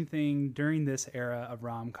interesting thing during this era of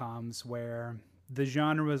rom-coms where the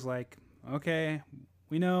genre was like, okay,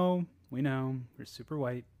 we know, we're super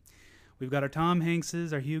white. We've got our Tom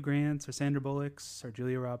Hankses, our Hugh Grants, our Sandra Bullocks, our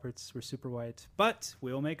Julia Roberts. We're super white, but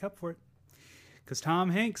we'll make up for it. Because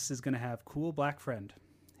Tom Hanks is going to have cool black friend.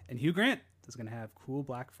 And Hugh Grant is going to have cool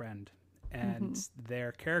black friend. And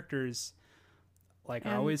their characters are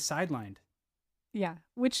always sidelined. Yeah,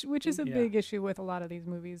 which is a big issue with a lot of these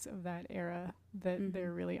movies of that era, that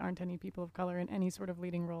there really aren't any people of color in any sort of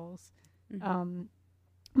leading roles.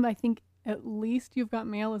 But I think at least You've Got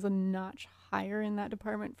Mail is a notch higher in that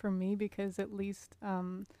department for me, because at least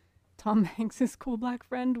Tom Hanks's cool black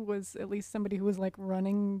friend was at least somebody who was like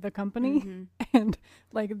running the company, and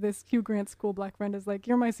like this Hugh Grant's cool black friend is like,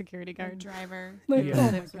 you're my security guard, driver, like,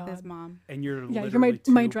 lives with his mom, and you're you're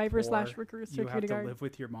my driver / security guard. You have to live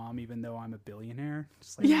with your mom, even though I'm a billionaire.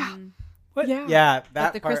 Just like, what? Yeah,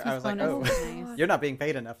 that the part Christmas I was like, bonus oh, is nice. You're not being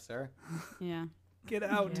paid enough, sir. Yeah, get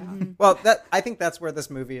out. Well, I think that's where this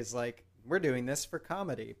movie is like, we're doing this for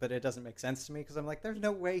comedy, but it doesn't make sense to me, because I'm like, there's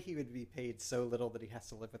no way he would be paid so little that he has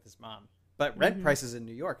to live with his mom. But rent prices in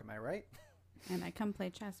New York, am I right? And I come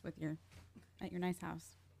play chess with at your nice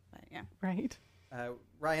house. But yeah, right.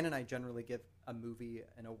 Ryan and I generally give a movie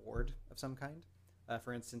an award of some kind.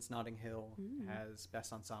 For instance, Notting Hill has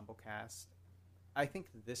Best Ensemble Cast. I think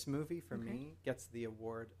this movie, for me, gets the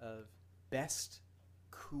award of Best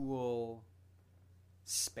Cool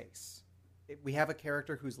Space. We have a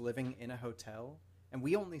character who's living in a hotel, and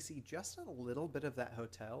we only see just a little bit of that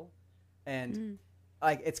hotel, and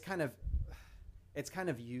like it's kind of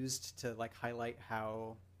used to like highlight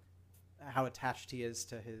how attached he is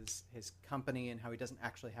to his company, and how he doesn't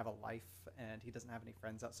actually have a life, and he doesn't have any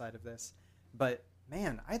friends outside of this. But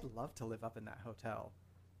man, I'd love to live up in that hotel,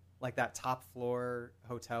 like that top floor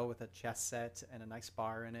hotel with a chess set and a nice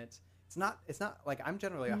bar in it. It's not like, I'm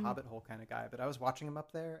generally a Hobbit hole kind of guy, but I was watching him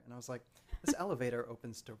up there, and I was like, this elevator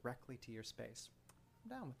opens directly to your space. I'm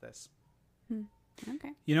down with this.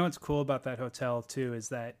 Okay. You know what's cool about that hotel too is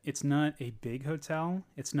that it's not a big hotel.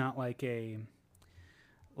 It's not like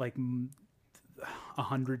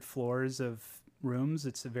 100 floors of rooms.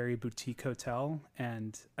 It's a very boutique hotel,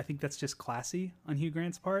 and I think that's just classy on Hugh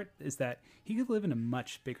Grant's part, is that he could live in a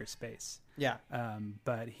much bigger space. Yeah.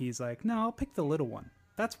 But he's like, no, I'll pick the little one.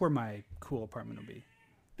 That's where my cool apartment will be.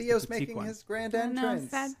 Theo's making his grand entrance. No,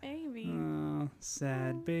 sad baby. Oh,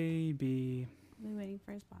 sad baby. We're waiting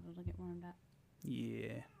for his bottle to get warmed up.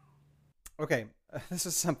 Yeah. Okay, this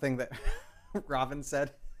is something that Robin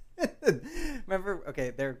said. Remember?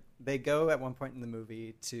 Okay, they go at one point in the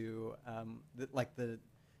movie to the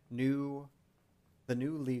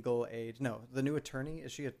new legal age. No, the new attorney.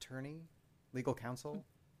 Is she attorney? Legal counsel?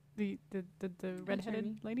 The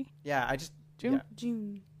redheaded lady? Yeah, June?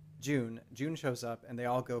 Yeah. June shows up, and they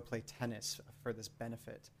all go play tennis for this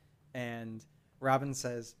benefit. And Robin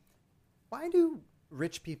says, "Why do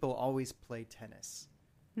rich people always play tennis?"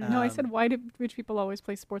 No, I said, why do rich people always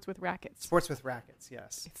play sports with rackets? Sports with rackets,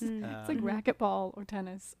 yes. It's like racquetball or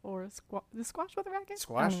tennis or squash. Is squash with a racket?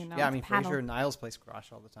 Squash? I mean, Fraser and Niles play squash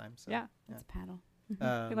all the time. So, yeah. It's paddle.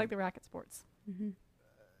 They like the racket sports.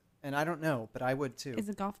 And I don't know, but I would too. Is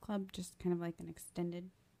a golf club just kind of like an extended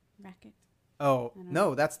racket? Oh,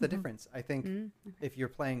 no, that's the difference. I think Okay. if you're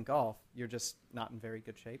playing golf, you're just not in very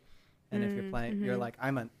good shape. And if you're playing, you're like,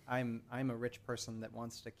 I'm a rich person that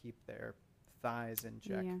wants to keep their thighs in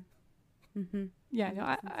check. Yeah. Yeah,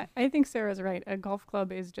 no, I think Sarah's right. A golf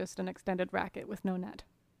club is just an extended racket with no net.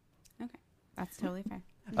 Okay. That's totally fair.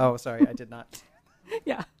 Oh, sorry, I did not.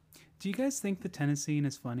 Yeah. Do you guys think the tennis scene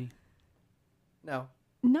is funny? No.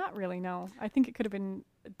 Not really, no. I think it could have been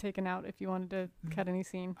taken out if you wanted to cut any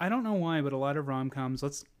scene. I don't know why, but a lot of rom-coms,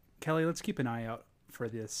 Kelly, let's keep an eye out for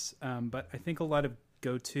this. But I think a lot of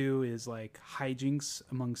go-to is like hijinks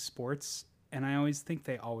among sports, and I always think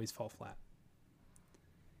they always fall flat.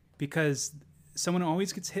 Because someone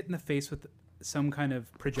always gets hit in the face with some kind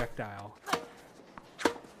of projectile.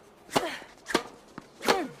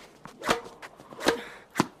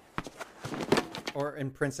 Or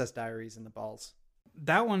in Princess Diaries in the balls.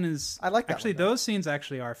 That one is... I like that actually, one, though. those scenes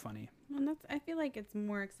actually are funny. Well, I feel like it's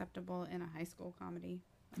more acceptable in a high school comedy.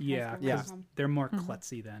 Yeah, Yeah. 'cause they're more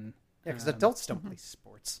klutzy than... Yeah, because adults don't play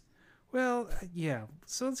sports. Well, yeah.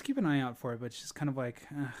 So let's keep an eye out for it, but it's just kind of like...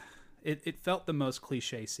 it felt the most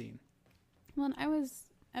cliche scene. Well, and I was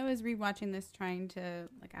rewatching this trying to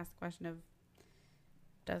like ask the question of,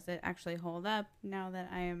 does it actually hold up now that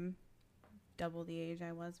I am double the age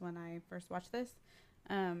I was when I first watched this?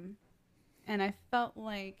 And I felt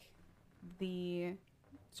like the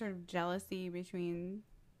sort of jealousy between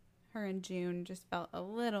her and June just felt a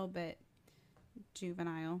little bit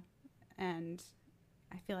juvenile. And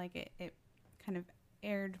I feel like it kind of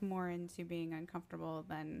aired more into being uncomfortable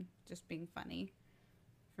than just being funny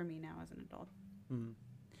for me now as an adult.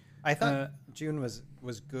 I thought June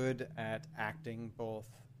was good at acting both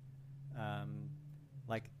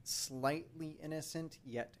like slightly innocent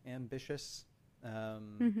yet ambitious.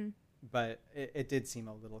 But it did seem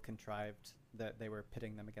a little contrived that they were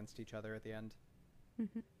pitting them against each other at the end.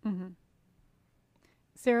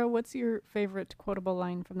 Sarah, what's your favorite quotable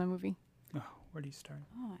line from the movie? Oh, where do you start?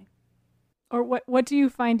 Or what do you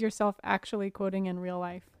find yourself actually quoting in real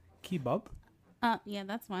life? Kebab? Yeah,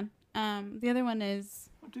 that's one. The other one is...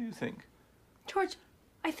 What do you think? George,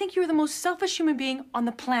 I think you're the most selfish human being on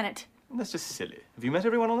the planet. That's just silly. Have you met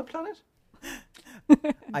everyone on the planet?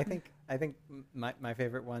 I think my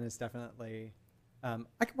favorite one is definitely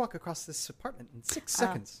I could walk across this apartment in 6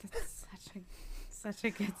 seconds. That's such a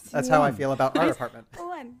good scene. That's how I feel about our apartment.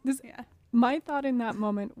 Yeah. My thought in that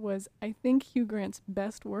moment was, I think Hugh Grant's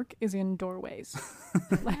best work is in doorways.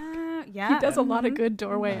 Yeah. He does a lot of good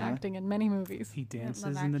doorway acting in many movies. He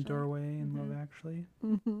dances in the doorway in Love Actually.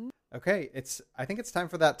 Okay, I think it's time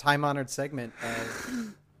for that time-honored segment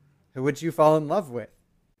of who would you fall in love with?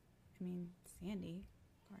 I mean, Sandy,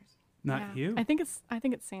 of course. Not Hugh. I think it's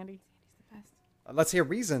Sandy. Sandy's the best. Let's hear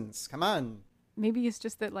reasons. Come on. Maybe it's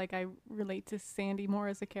just that like I relate to Sandy more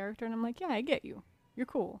as a character, and I'm like, yeah, I get you. You're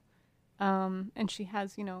cool. And she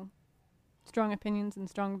has, strong opinions and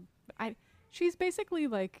she's basically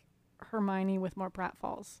like Hermione with more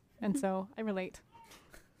pratfalls, and so I relate.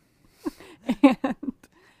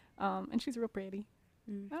 And she's real pretty.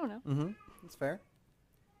 I don't know. That's fair.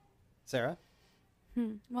 Sarah?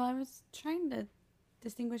 Well, I was trying to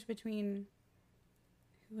distinguish between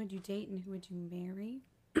who would you date and who would you marry,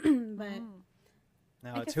 but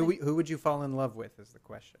No, it's who would you fall in love with is the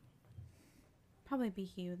question. probably be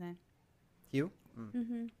Hugh then. Hugh?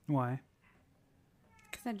 Why?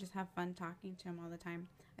 Because I just have fun talking to him all the time.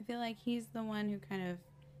 I feel like he's the one who kind of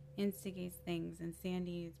instigates things, and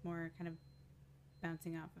Sandy is more kind of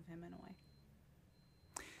bouncing off of him in a way.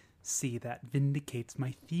 See, that vindicates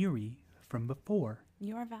my theory from before.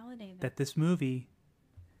 You are validated. That this movie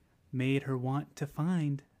made her want to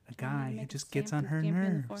find a guy who just gets on her nerves.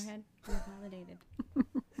 In the forehead. You're validated.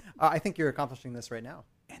 I think you're accomplishing this right now.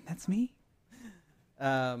 And that's me.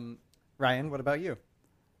 Ryan, what about you?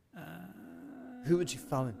 Who would you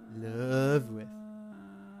fall in love with?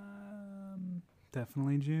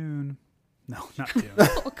 Definitely June. No, not June.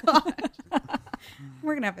 Oh God.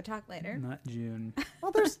 We're gonna have to talk later. Not June.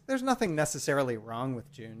 Well, there's nothing necessarily wrong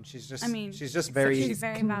with June. She's just she's just She's very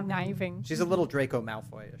very conniving. she's a little Draco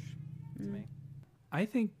Malfoy-ish to me. I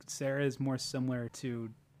think Sarah is more similar to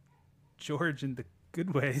George in the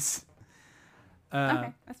good ways.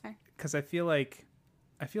 Okay, that's fair. Because I feel like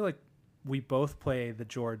we both play the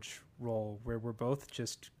George role where we're both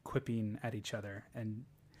just quipping at each other, and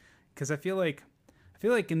because I feel like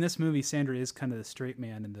in this movie Sandra is kind of the straight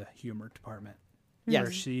man in the humor department. Yes,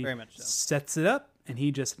 where she very much so. sets it up and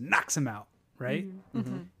he just knocks him out, right?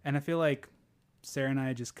 Mm-hmm. And I feel like Sarah and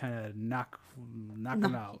I just kind of knock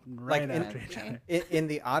them out right after each other. In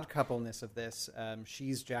the odd coupleness of this,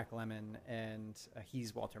 she's Jack Lemmon and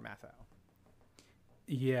he's Walter Matthau.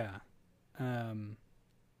 Yeah.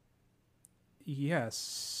 Yes.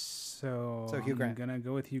 So Hugh Grant. I'm gonna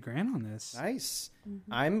go with Hugh Grant on this. Nice.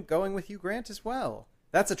 I'm going with Hugh Grant as well.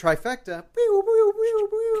 That's a trifecta. Pew, pew,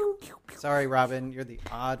 pew, pew. Sorry, Robin, you're the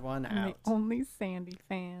odd one I'm out. the only Sandy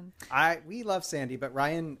fan. We love Sandy, but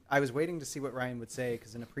Ryan, I was waiting to see what Ryan would say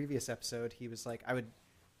because in a previous episode he was like, I would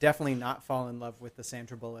definitely not fall in love with the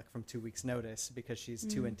Sandra Bullock from 2 Weeks Notice because she's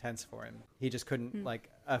too intense for him. He just couldn't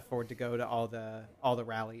afford to go to all the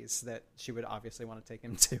rallies that she would obviously want to take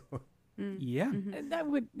him to. Yeah. That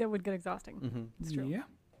would get exhausting. It's true. Yeah.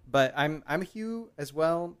 But I'm a Hugh as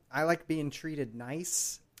well. I like being treated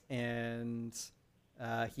nice, and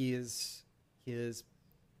he is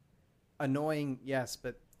annoying, yes,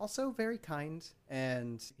 but also very kind.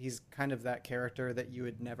 And he's kind of that character that you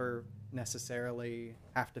would never necessarily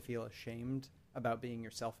have to feel ashamed about being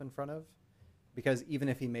yourself in front of, because even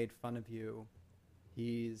if he made fun of you,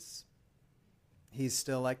 he's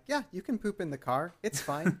still like, yeah, you can poop in the car. It's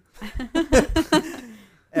fine.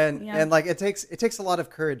 And like it takes a lot of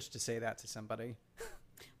courage to say that to somebody.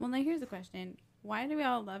 Well, now here's the question: why do we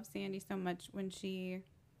all love Sandy so much when she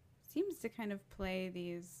seems to kind of play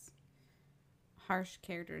these harsh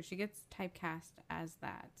characters? She gets typecast as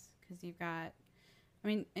that because you've got, I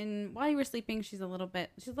mean, in While You Were Sleeping, she's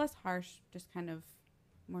less harsh, just kind of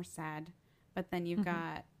more sad. But then you've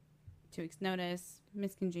got 2 Weeks Notice,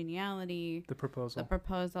 Miss Congeniality, The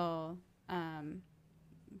Proposal.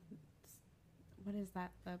 What is that?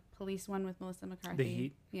 The police one with Melissa McCarthy. The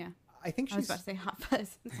Heat. Yeah. I think I was about to say Hot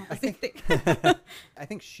Fuzz. It's not the I same think, thing. I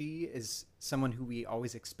think she is someone who we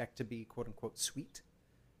always expect to be quote unquote sweet.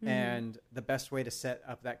 And the best way to set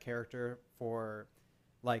up that character for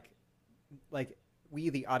like we,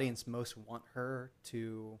 the audience, most want her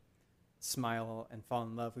to smile and fall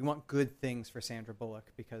in love. We want good things for Sandra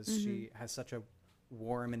Bullock because she has such a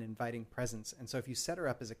warm and inviting presence. And so if you set her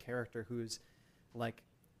up as a character who's like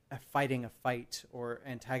fighting a fight or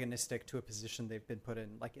antagonistic to a position they've been put in,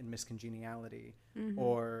 like in Miss Congeniality,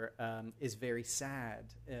 or is very sad,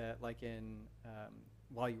 like in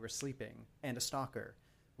While You Were Sleeping, and a stalker,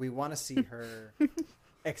 we want to see her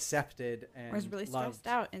accepted and Or is really loved stressed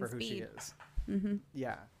out in for who she Speed. is.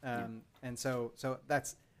 Yeah. And so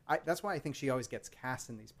that's why I think she always gets cast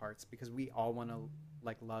in these parts, because we all want to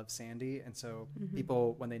like love Sandy, and so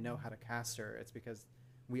people, when they know how to cast her, it's because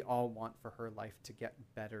we all want for her life to get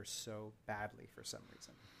better so badly for some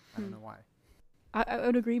reason. I don't know why. I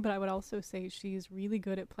would agree, but I would also say she's really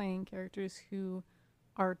good at playing characters who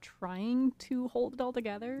are trying to hold it all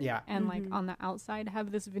together. Yeah. And like on the outside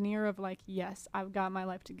have this veneer of like, yes, I've got my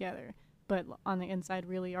life together, but on the inside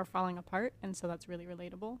really are falling apart. And so that's really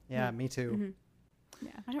relatable. Yeah, me too.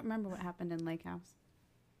 Yeah. I don't remember what happened in Lake House.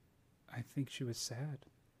 I think she was sad.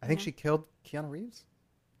 I think she killed Keanu Reeves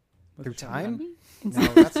What through did she time. do? No,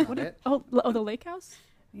 that's not it. Oh, the lake house?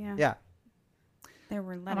 Yeah. Yeah, There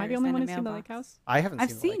were letters Am I the only in one a who's seen the mailbox. lake house? I haven't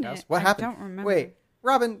I've seen the Lake seen House. it. What I happened? don't remember. Wait,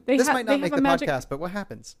 Robin, They this ha- might they not make have the a magic- podcast, but what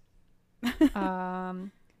happens?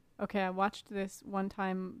 Okay, I watched this one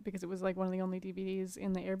time because it was like one of the only DVDs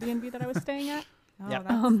in the Airbnb that I was staying at. Oh, Yep.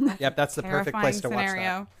 that's That's the perfect place to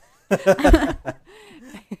terrifying watch scenario.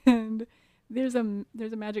 And there's a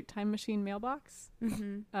magic time machine mailbox.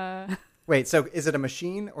 Wait, so is it a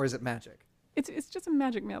machine or is it magic? It's just a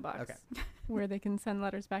magic mailbox. Okay. Where they can send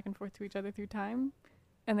letters back and forth to each other through time,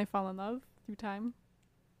 and they fall in love through time.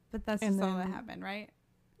 But that's And just all that then- happened, right?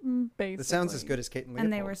 Basically. This sounds as good as Kate and Leopold.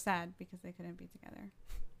 And they were sad because they couldn't be together.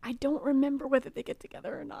 I don't remember whether they get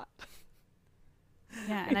together or not.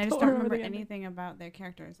 Yeah, and I just don't remember anything about their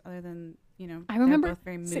characters other than, I remember they're both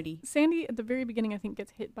very moody. Sandy at the very beginning, I think,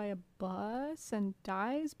 gets hit by a bus and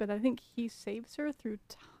dies, but I think he saves her through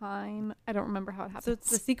time. I don't remember how it happens. So it's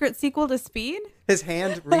the secret sequel to Speed? His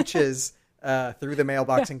hand reaches through the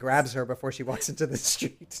mailbox and grabs her before she walks into the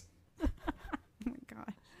street. Oh my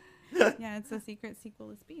god. Yeah, it's the secret sequel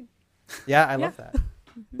to Speed. Yeah, I love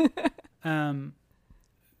that.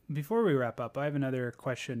 Before we wrap up, I have another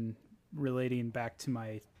question relating back to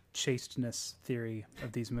my chasteness theory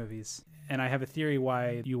of these movies. And I have a theory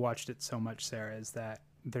why you watched it so much, Sarah, is that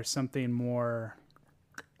there's something more...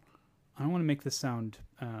 I don't want to make this sound...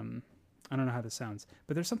 I don't know how this sounds,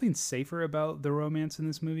 but there's something safer about the romance in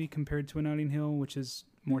this movie compared to a Notting Hill, which is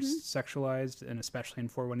more sexualized, and especially in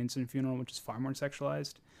Four Weddings and a Funeral, which is far more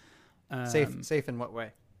sexualized. Safe in what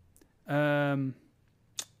way? You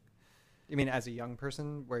mean as a young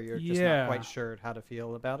person where you're just not quite sure how to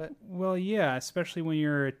feel about it? Well, yeah, especially when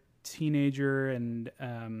you're a teenager and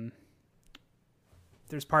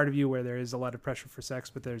there's part of you where there is a lot of pressure for sex,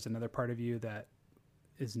 but there's another part of you that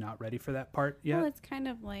is not ready for that part yet. Well, it's kind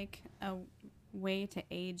of like a way to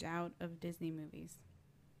age out of Disney movies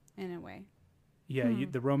in a way. Yeah,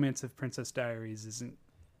 the romance of Princess Diaries isn't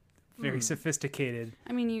very sophisticated.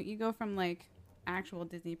 I mean, you go from like actual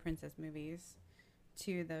Disney princess movies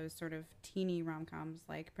to those sort of teeny rom-coms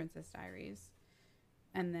like Princess Diaries.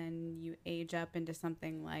 And then you age up into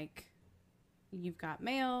something like You've Got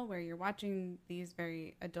Mail, where you're watching these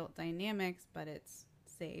very adult dynamics, but it's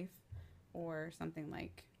safe. Or something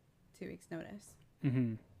like 2 Weeks Notice.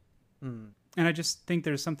 Mm-hmm. And I just think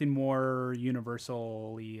there's something more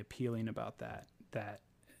universally appealing about that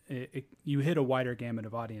you hit a wider gamut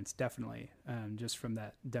of audience, definitely, just from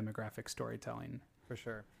that demographic storytelling. For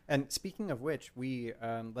sure. And speaking of which, we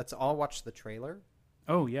let's all watch the trailer.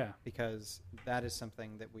 Oh, yeah. Because that is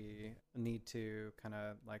something that we need to kind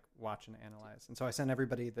of like watch and analyze. And so I sent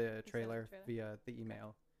everybody the trailer via the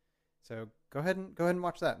email. So go ahead and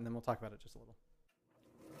watch that, and then we'll talk about it just a little.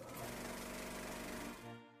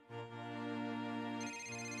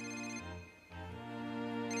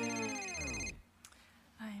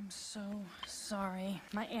 I'm so sorry.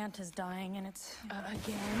 My aunt is dying, and it's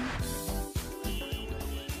again.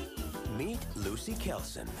 Meet Lucy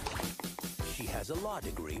Kelson. She has a law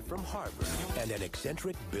degree from Harvard and an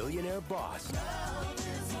eccentric billionaire boss.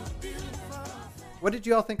 What did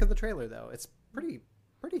you all think of the trailer, though? It's pretty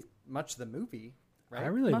much the movie, right? I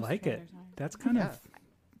really like it. That's kind of...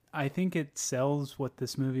 I think it sells what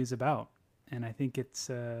this movie is about, and I think it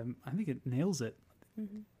nails it.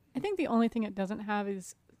 Mm-hmm. I think the only thing it doesn't have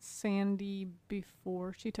is Sandy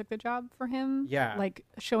before she took the job for him. Yeah. Like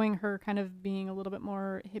showing her kind of being a little bit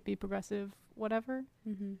more hippie, progressive, whatever.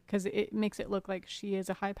 Because it makes it look like she is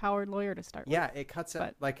a high-powered lawyer to start with. Yeah, it cuts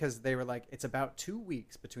it, like, because they were like, it's about 2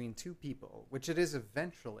 weeks between two people, which it is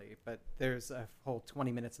eventually, but there's a whole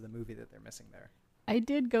 20 minutes of the movie that they're missing there. I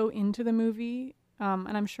did go into the movie,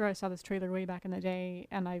 and I'm sure I saw this trailer way back in the day,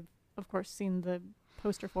 and I've, of course, seen the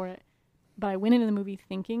poster for it. But I went into the movie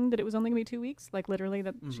thinking that it was only going to be 2 weeks, like literally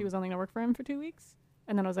that she was only going to work for him for 2 weeks.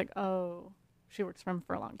 And then I was like, oh, she works for him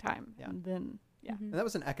for a long time. Yeah. And then, yeah. And that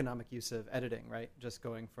was an economic use of editing, right? Just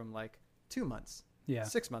going from like 2 months,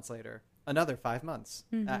 6 months later, another 5 months.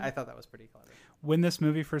 I thought that was pretty clever. When this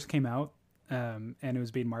movie first came out and it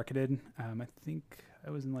was being marketed, I think I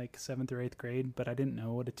was in like 7th or 8th grade, but I didn't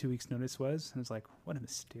know what a 2 weeks notice was. I was like, what a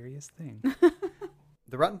mysterious thing.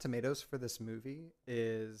 The Rotten Tomatoes for this movie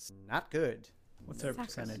is not good. What's our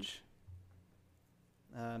percentage?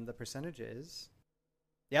 The percentage is,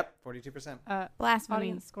 42%. Blasphemy.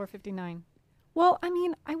 Audience score 59. Well, I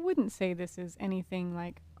mean, I wouldn't say this is anything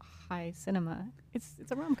like high cinema. It's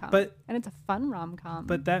a rom-com. And it's a fun rom-com.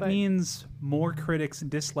 But that means more critics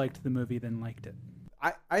disliked the movie than liked it.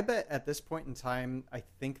 I bet at this point in time, I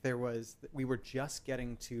think we were just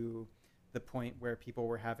getting to the point where people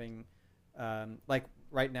were having... like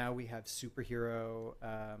right now we have superhero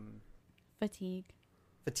fatigue,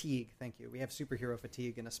 thank you. We have superhero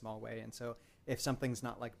fatigue in a small way, and so if something's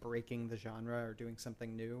not like breaking the genre or doing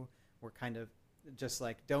something new, we're kind of just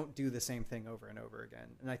like, don't do the same thing over and over again.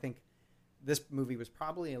 And I think this movie was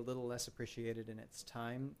probably a little less appreciated in its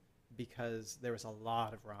time because there was a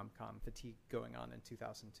lot of rom-com fatigue going on in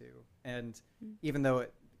 2002, and even though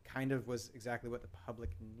it kind of was exactly what the public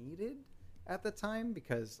needed at the time,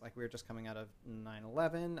 because like we were just coming out of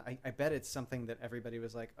 9/11, I bet it's something that everybody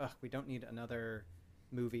was like, ugh, we don't need another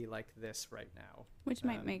movie like this right now. Which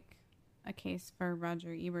might make a case for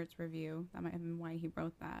Roger Ebert's review. That might have been why he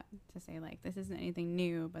wrote that, to say like, this isn't anything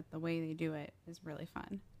new, but the way they do it is really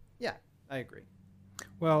fun. Yeah, I agree.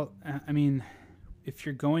 Well, I mean, if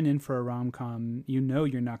you're going in for a rom-com, you know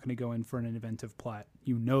you're not going to go in for an inventive plot.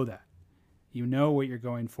 You know that. You know what you're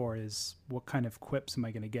going for is, what kind of quips am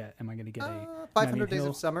I going to get? Am I going to get a 500 Days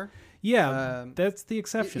of Summer? Yeah, that's the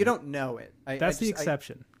exception. You don't know it. That's the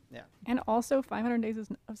exception. Yeah. And also, 500 Days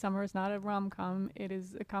of Summer is not a rom-com. It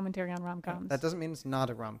is a commentary on rom-coms. That doesn't mean it's not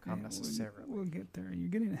a rom-com necessarily. We'll get there. You're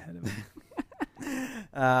getting ahead of it.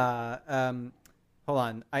 Hold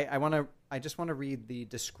on. I just want to read the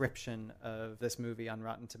description of this movie on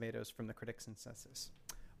Rotten Tomatoes from the critics' consensus.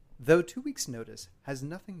 Though 2 weeks' notice has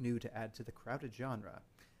nothing new to add to the crowded genre,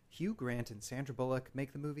 Hugh Grant and Sandra Bullock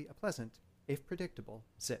make the movie a pleasant, if predictable,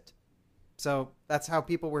 sit. So that's how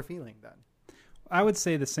people were feeling then. I would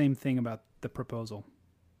say the same thing about The Proposal.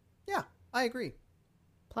 Yeah, I agree.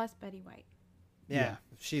 Plus Betty White. Yeah,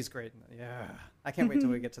 she's great. Yeah. I can't wait till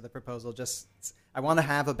we get to The Proposal. I want to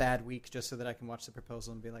have a bad week just so that I can watch The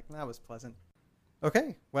Proposal and be like, that was pleasant.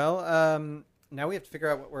 Okay, well, now we have to figure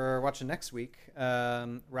out what we're watching next week.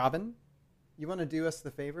 Robin, you want to do us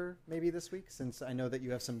the favor maybe this week, since I know that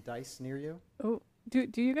you have some dice near you? Oh, do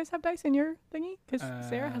you guys have dice in your thingy? Because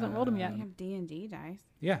Sarah hasn't rolled them yet. We have D&D dice.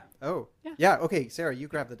 Yeah. Oh. Yeah. Yeah, okay, Sarah, you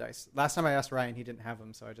grab the dice. Last time I asked Ryan, he didn't have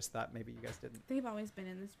them, so I just thought maybe you guys didn't. They've always been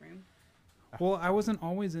in this room. Well, I wasn't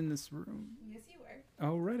always in this room. Yes, you were.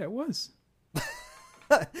 Oh, right, I was.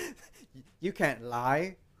 You can't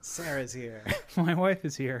lie. Sarah's here. My wife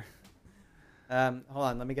is here. Hold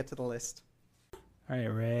on, let me get to the list. All right,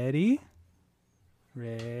 ready?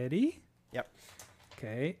 Ready? Yep.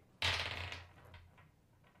 Okay.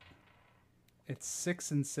 It's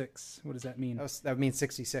 6 and 6. What does that mean? Oh, that would mean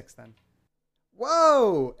 66 then.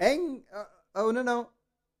 Whoa! Oh, no.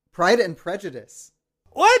 Pride and Prejudice.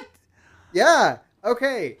 What? Yeah.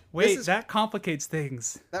 Okay. Wait, that complicates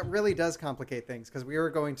things. That really does complicate things, because we were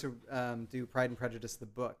going to do Pride and Prejudice, the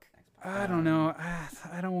book. I don't know.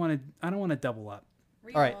 I don't want to double up.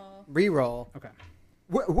 Reroll. All right. Reroll. Okay.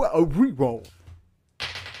 A reroll.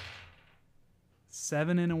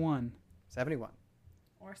 7 and a 1. 71.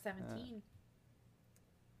 Or 17.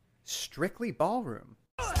 Strictly Ballroom.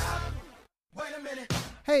 Wait a minute.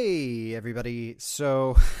 Hey, everybody.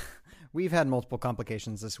 So we've had multiple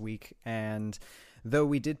complications this week, and though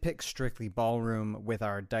we did pick Strictly Ballroom with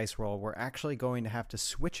our dice roll, we're actually going to have to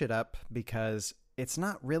switch it up because it's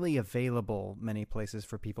not really available many places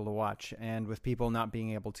for people to watch. And with people not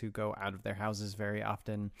being able to go out of their houses very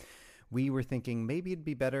often, we were thinking maybe it'd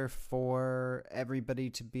be better for everybody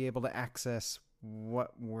to be able to access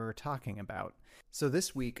what we're talking about. So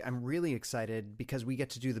this week, I'm really excited because we get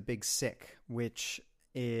to do The Big Sick, which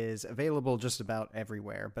is available just about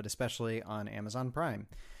everywhere, but especially on Amazon Prime.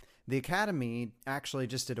 The Academy actually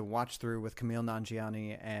just did a watch through with Camille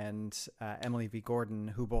Nanjiani and Emily V. Gordon,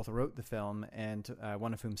 who both wrote the film and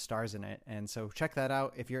one of whom stars in it. And so check that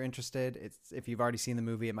out if you're interested. If you've already seen the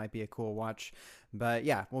movie, it might be a cool watch. But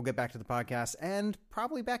yeah, we'll get back to the podcast and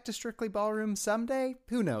probably back to Strictly Ballroom someday.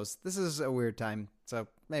 Who knows? This is a weird time, so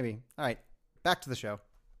maybe. All right, back to the show.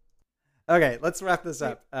 Okay, let's wrap this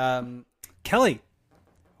up. Kelly,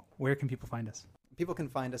 where can people find us? People can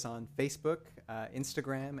find us on Facebook,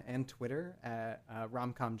 Instagram, and Twitter at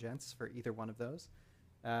Rom-Com Gents for either one of those.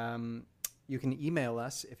 You can email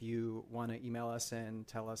us if you want to email us and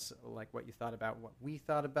tell us like what you thought about what we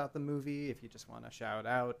thought about the movie. If you just want to shout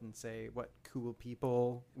out and say what cool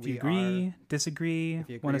people If you we agree, are. disagree, If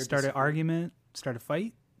you agree want or to start an disagree. argument, start a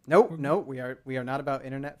fight. Nope, we are not about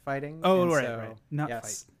internet fighting. Oh, and right. Not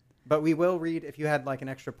yes. fight. But we will read if you had like an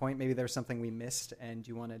extra point. Maybe there's something we missed, and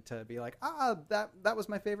you wanted to be like, that was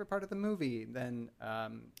my favorite part of the movie. Then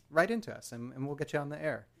write into us, and we'll get you on the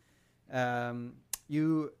air.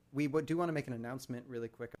 We do want to make an announcement really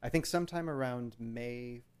quick. I think sometime around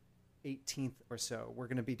May 18th or so, we're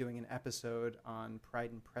going to be doing an episode on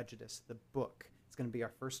Pride and Prejudice, the book. It's going to be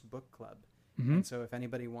our first book club. Mm-hmm. And so if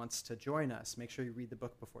anybody wants to join us, make sure you read the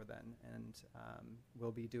book before then. And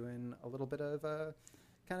we'll be doing a little bit of a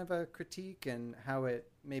kind of a critique and how it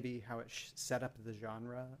set up the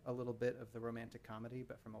genre a little bit of the romantic comedy,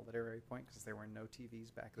 but from a literary point, because there were no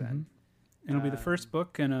TVs back then. Mm-hmm. It'll be the first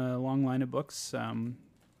book in a long line of books.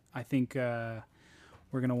 I think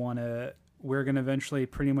we're gonna eventually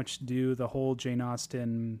pretty much do the whole Jane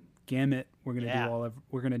Austen gamut. We're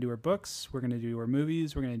gonna do her books. We're gonna do her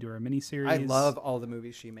movies. We're gonna do her miniseries. I love all the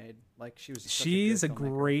movies she made. Like she's a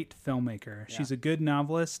great filmmaker. Yeah. She's a good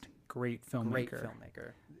novelist. Great filmmaker. Great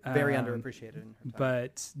filmmaker. Very underappreciated in her time.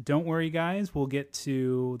 But don't worry, guys. We'll get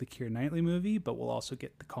to the Keira Knightley movie, but we'll also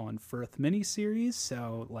get the Colin Firth miniseries.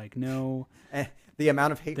 So, no... the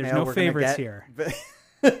amount of hate there's mail no we're favorites gonna get,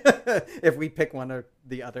 here. If we pick one or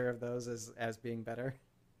the other of those as being better.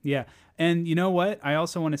 Yeah. And you know what? I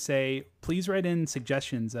also want to say, please write in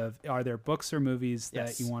suggestions of, are there books or movies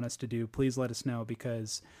that you want us to do? Please let us know,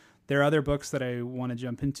 because there are other books that I want to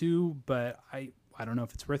jump into, but I don't know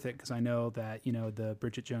if it's worth it, because I know that, the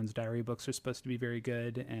Bridget Jones Diary books are supposed to be very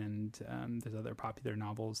good, and there's other popular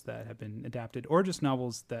novels that have been adapted, or just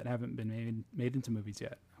novels that haven't been made into movies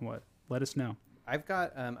yet. Let us know. I've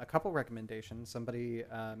got a couple recommendations. Somebody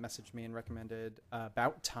messaged me and recommended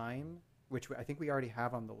About Time, which I think we already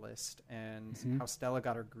have on the list, and How Stella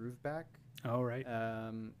Got Her Groove Back. Oh, right.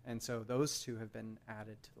 And so those two have been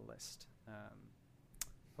added to the list.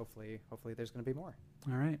 Hopefully there's going to be more.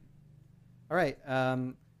 All right. All right.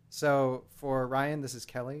 So for Ryan, this is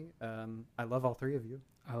Kelly. I love all three of you.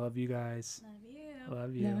 I love you guys. Love you.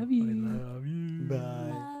 Love you. Love you. I love you.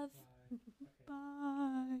 Bye. Love.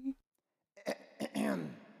 Bye.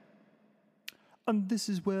 And this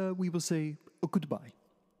is where we will say goodbye.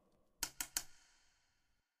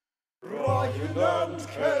 Ryan and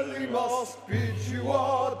Kelly must bid you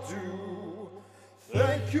adieu.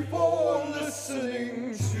 Thank you for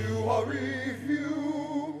listening to our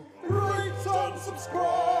review. Rate and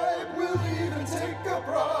subscribe, we'll even take a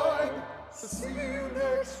bribe. See you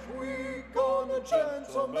next week on A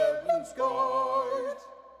Gentleman's Guide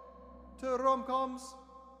to Rom-Coms.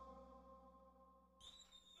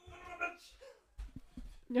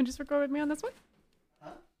 You want to just record with me on this one?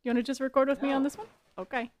 Huh? You want to just record with me on this one?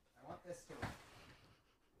 Okay. I want this to work.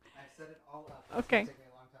 I've set it all up. Okay. It's going to take me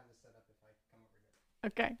a long time to set up if I come over here.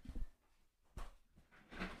 Okay.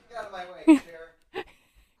 Get out of my way, chair.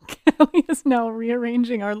 Kelly is now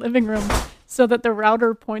rearranging our living room so that the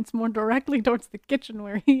router points more directly towards the kitchen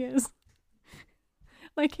where he is.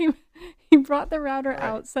 Like he brought the router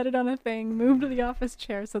out, set it on a thing, moved to the office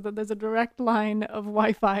chair so that there's a direct line of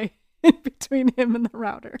Wi-Fi in between him and the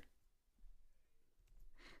router.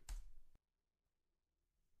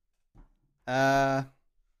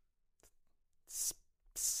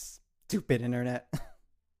 Stupid internet.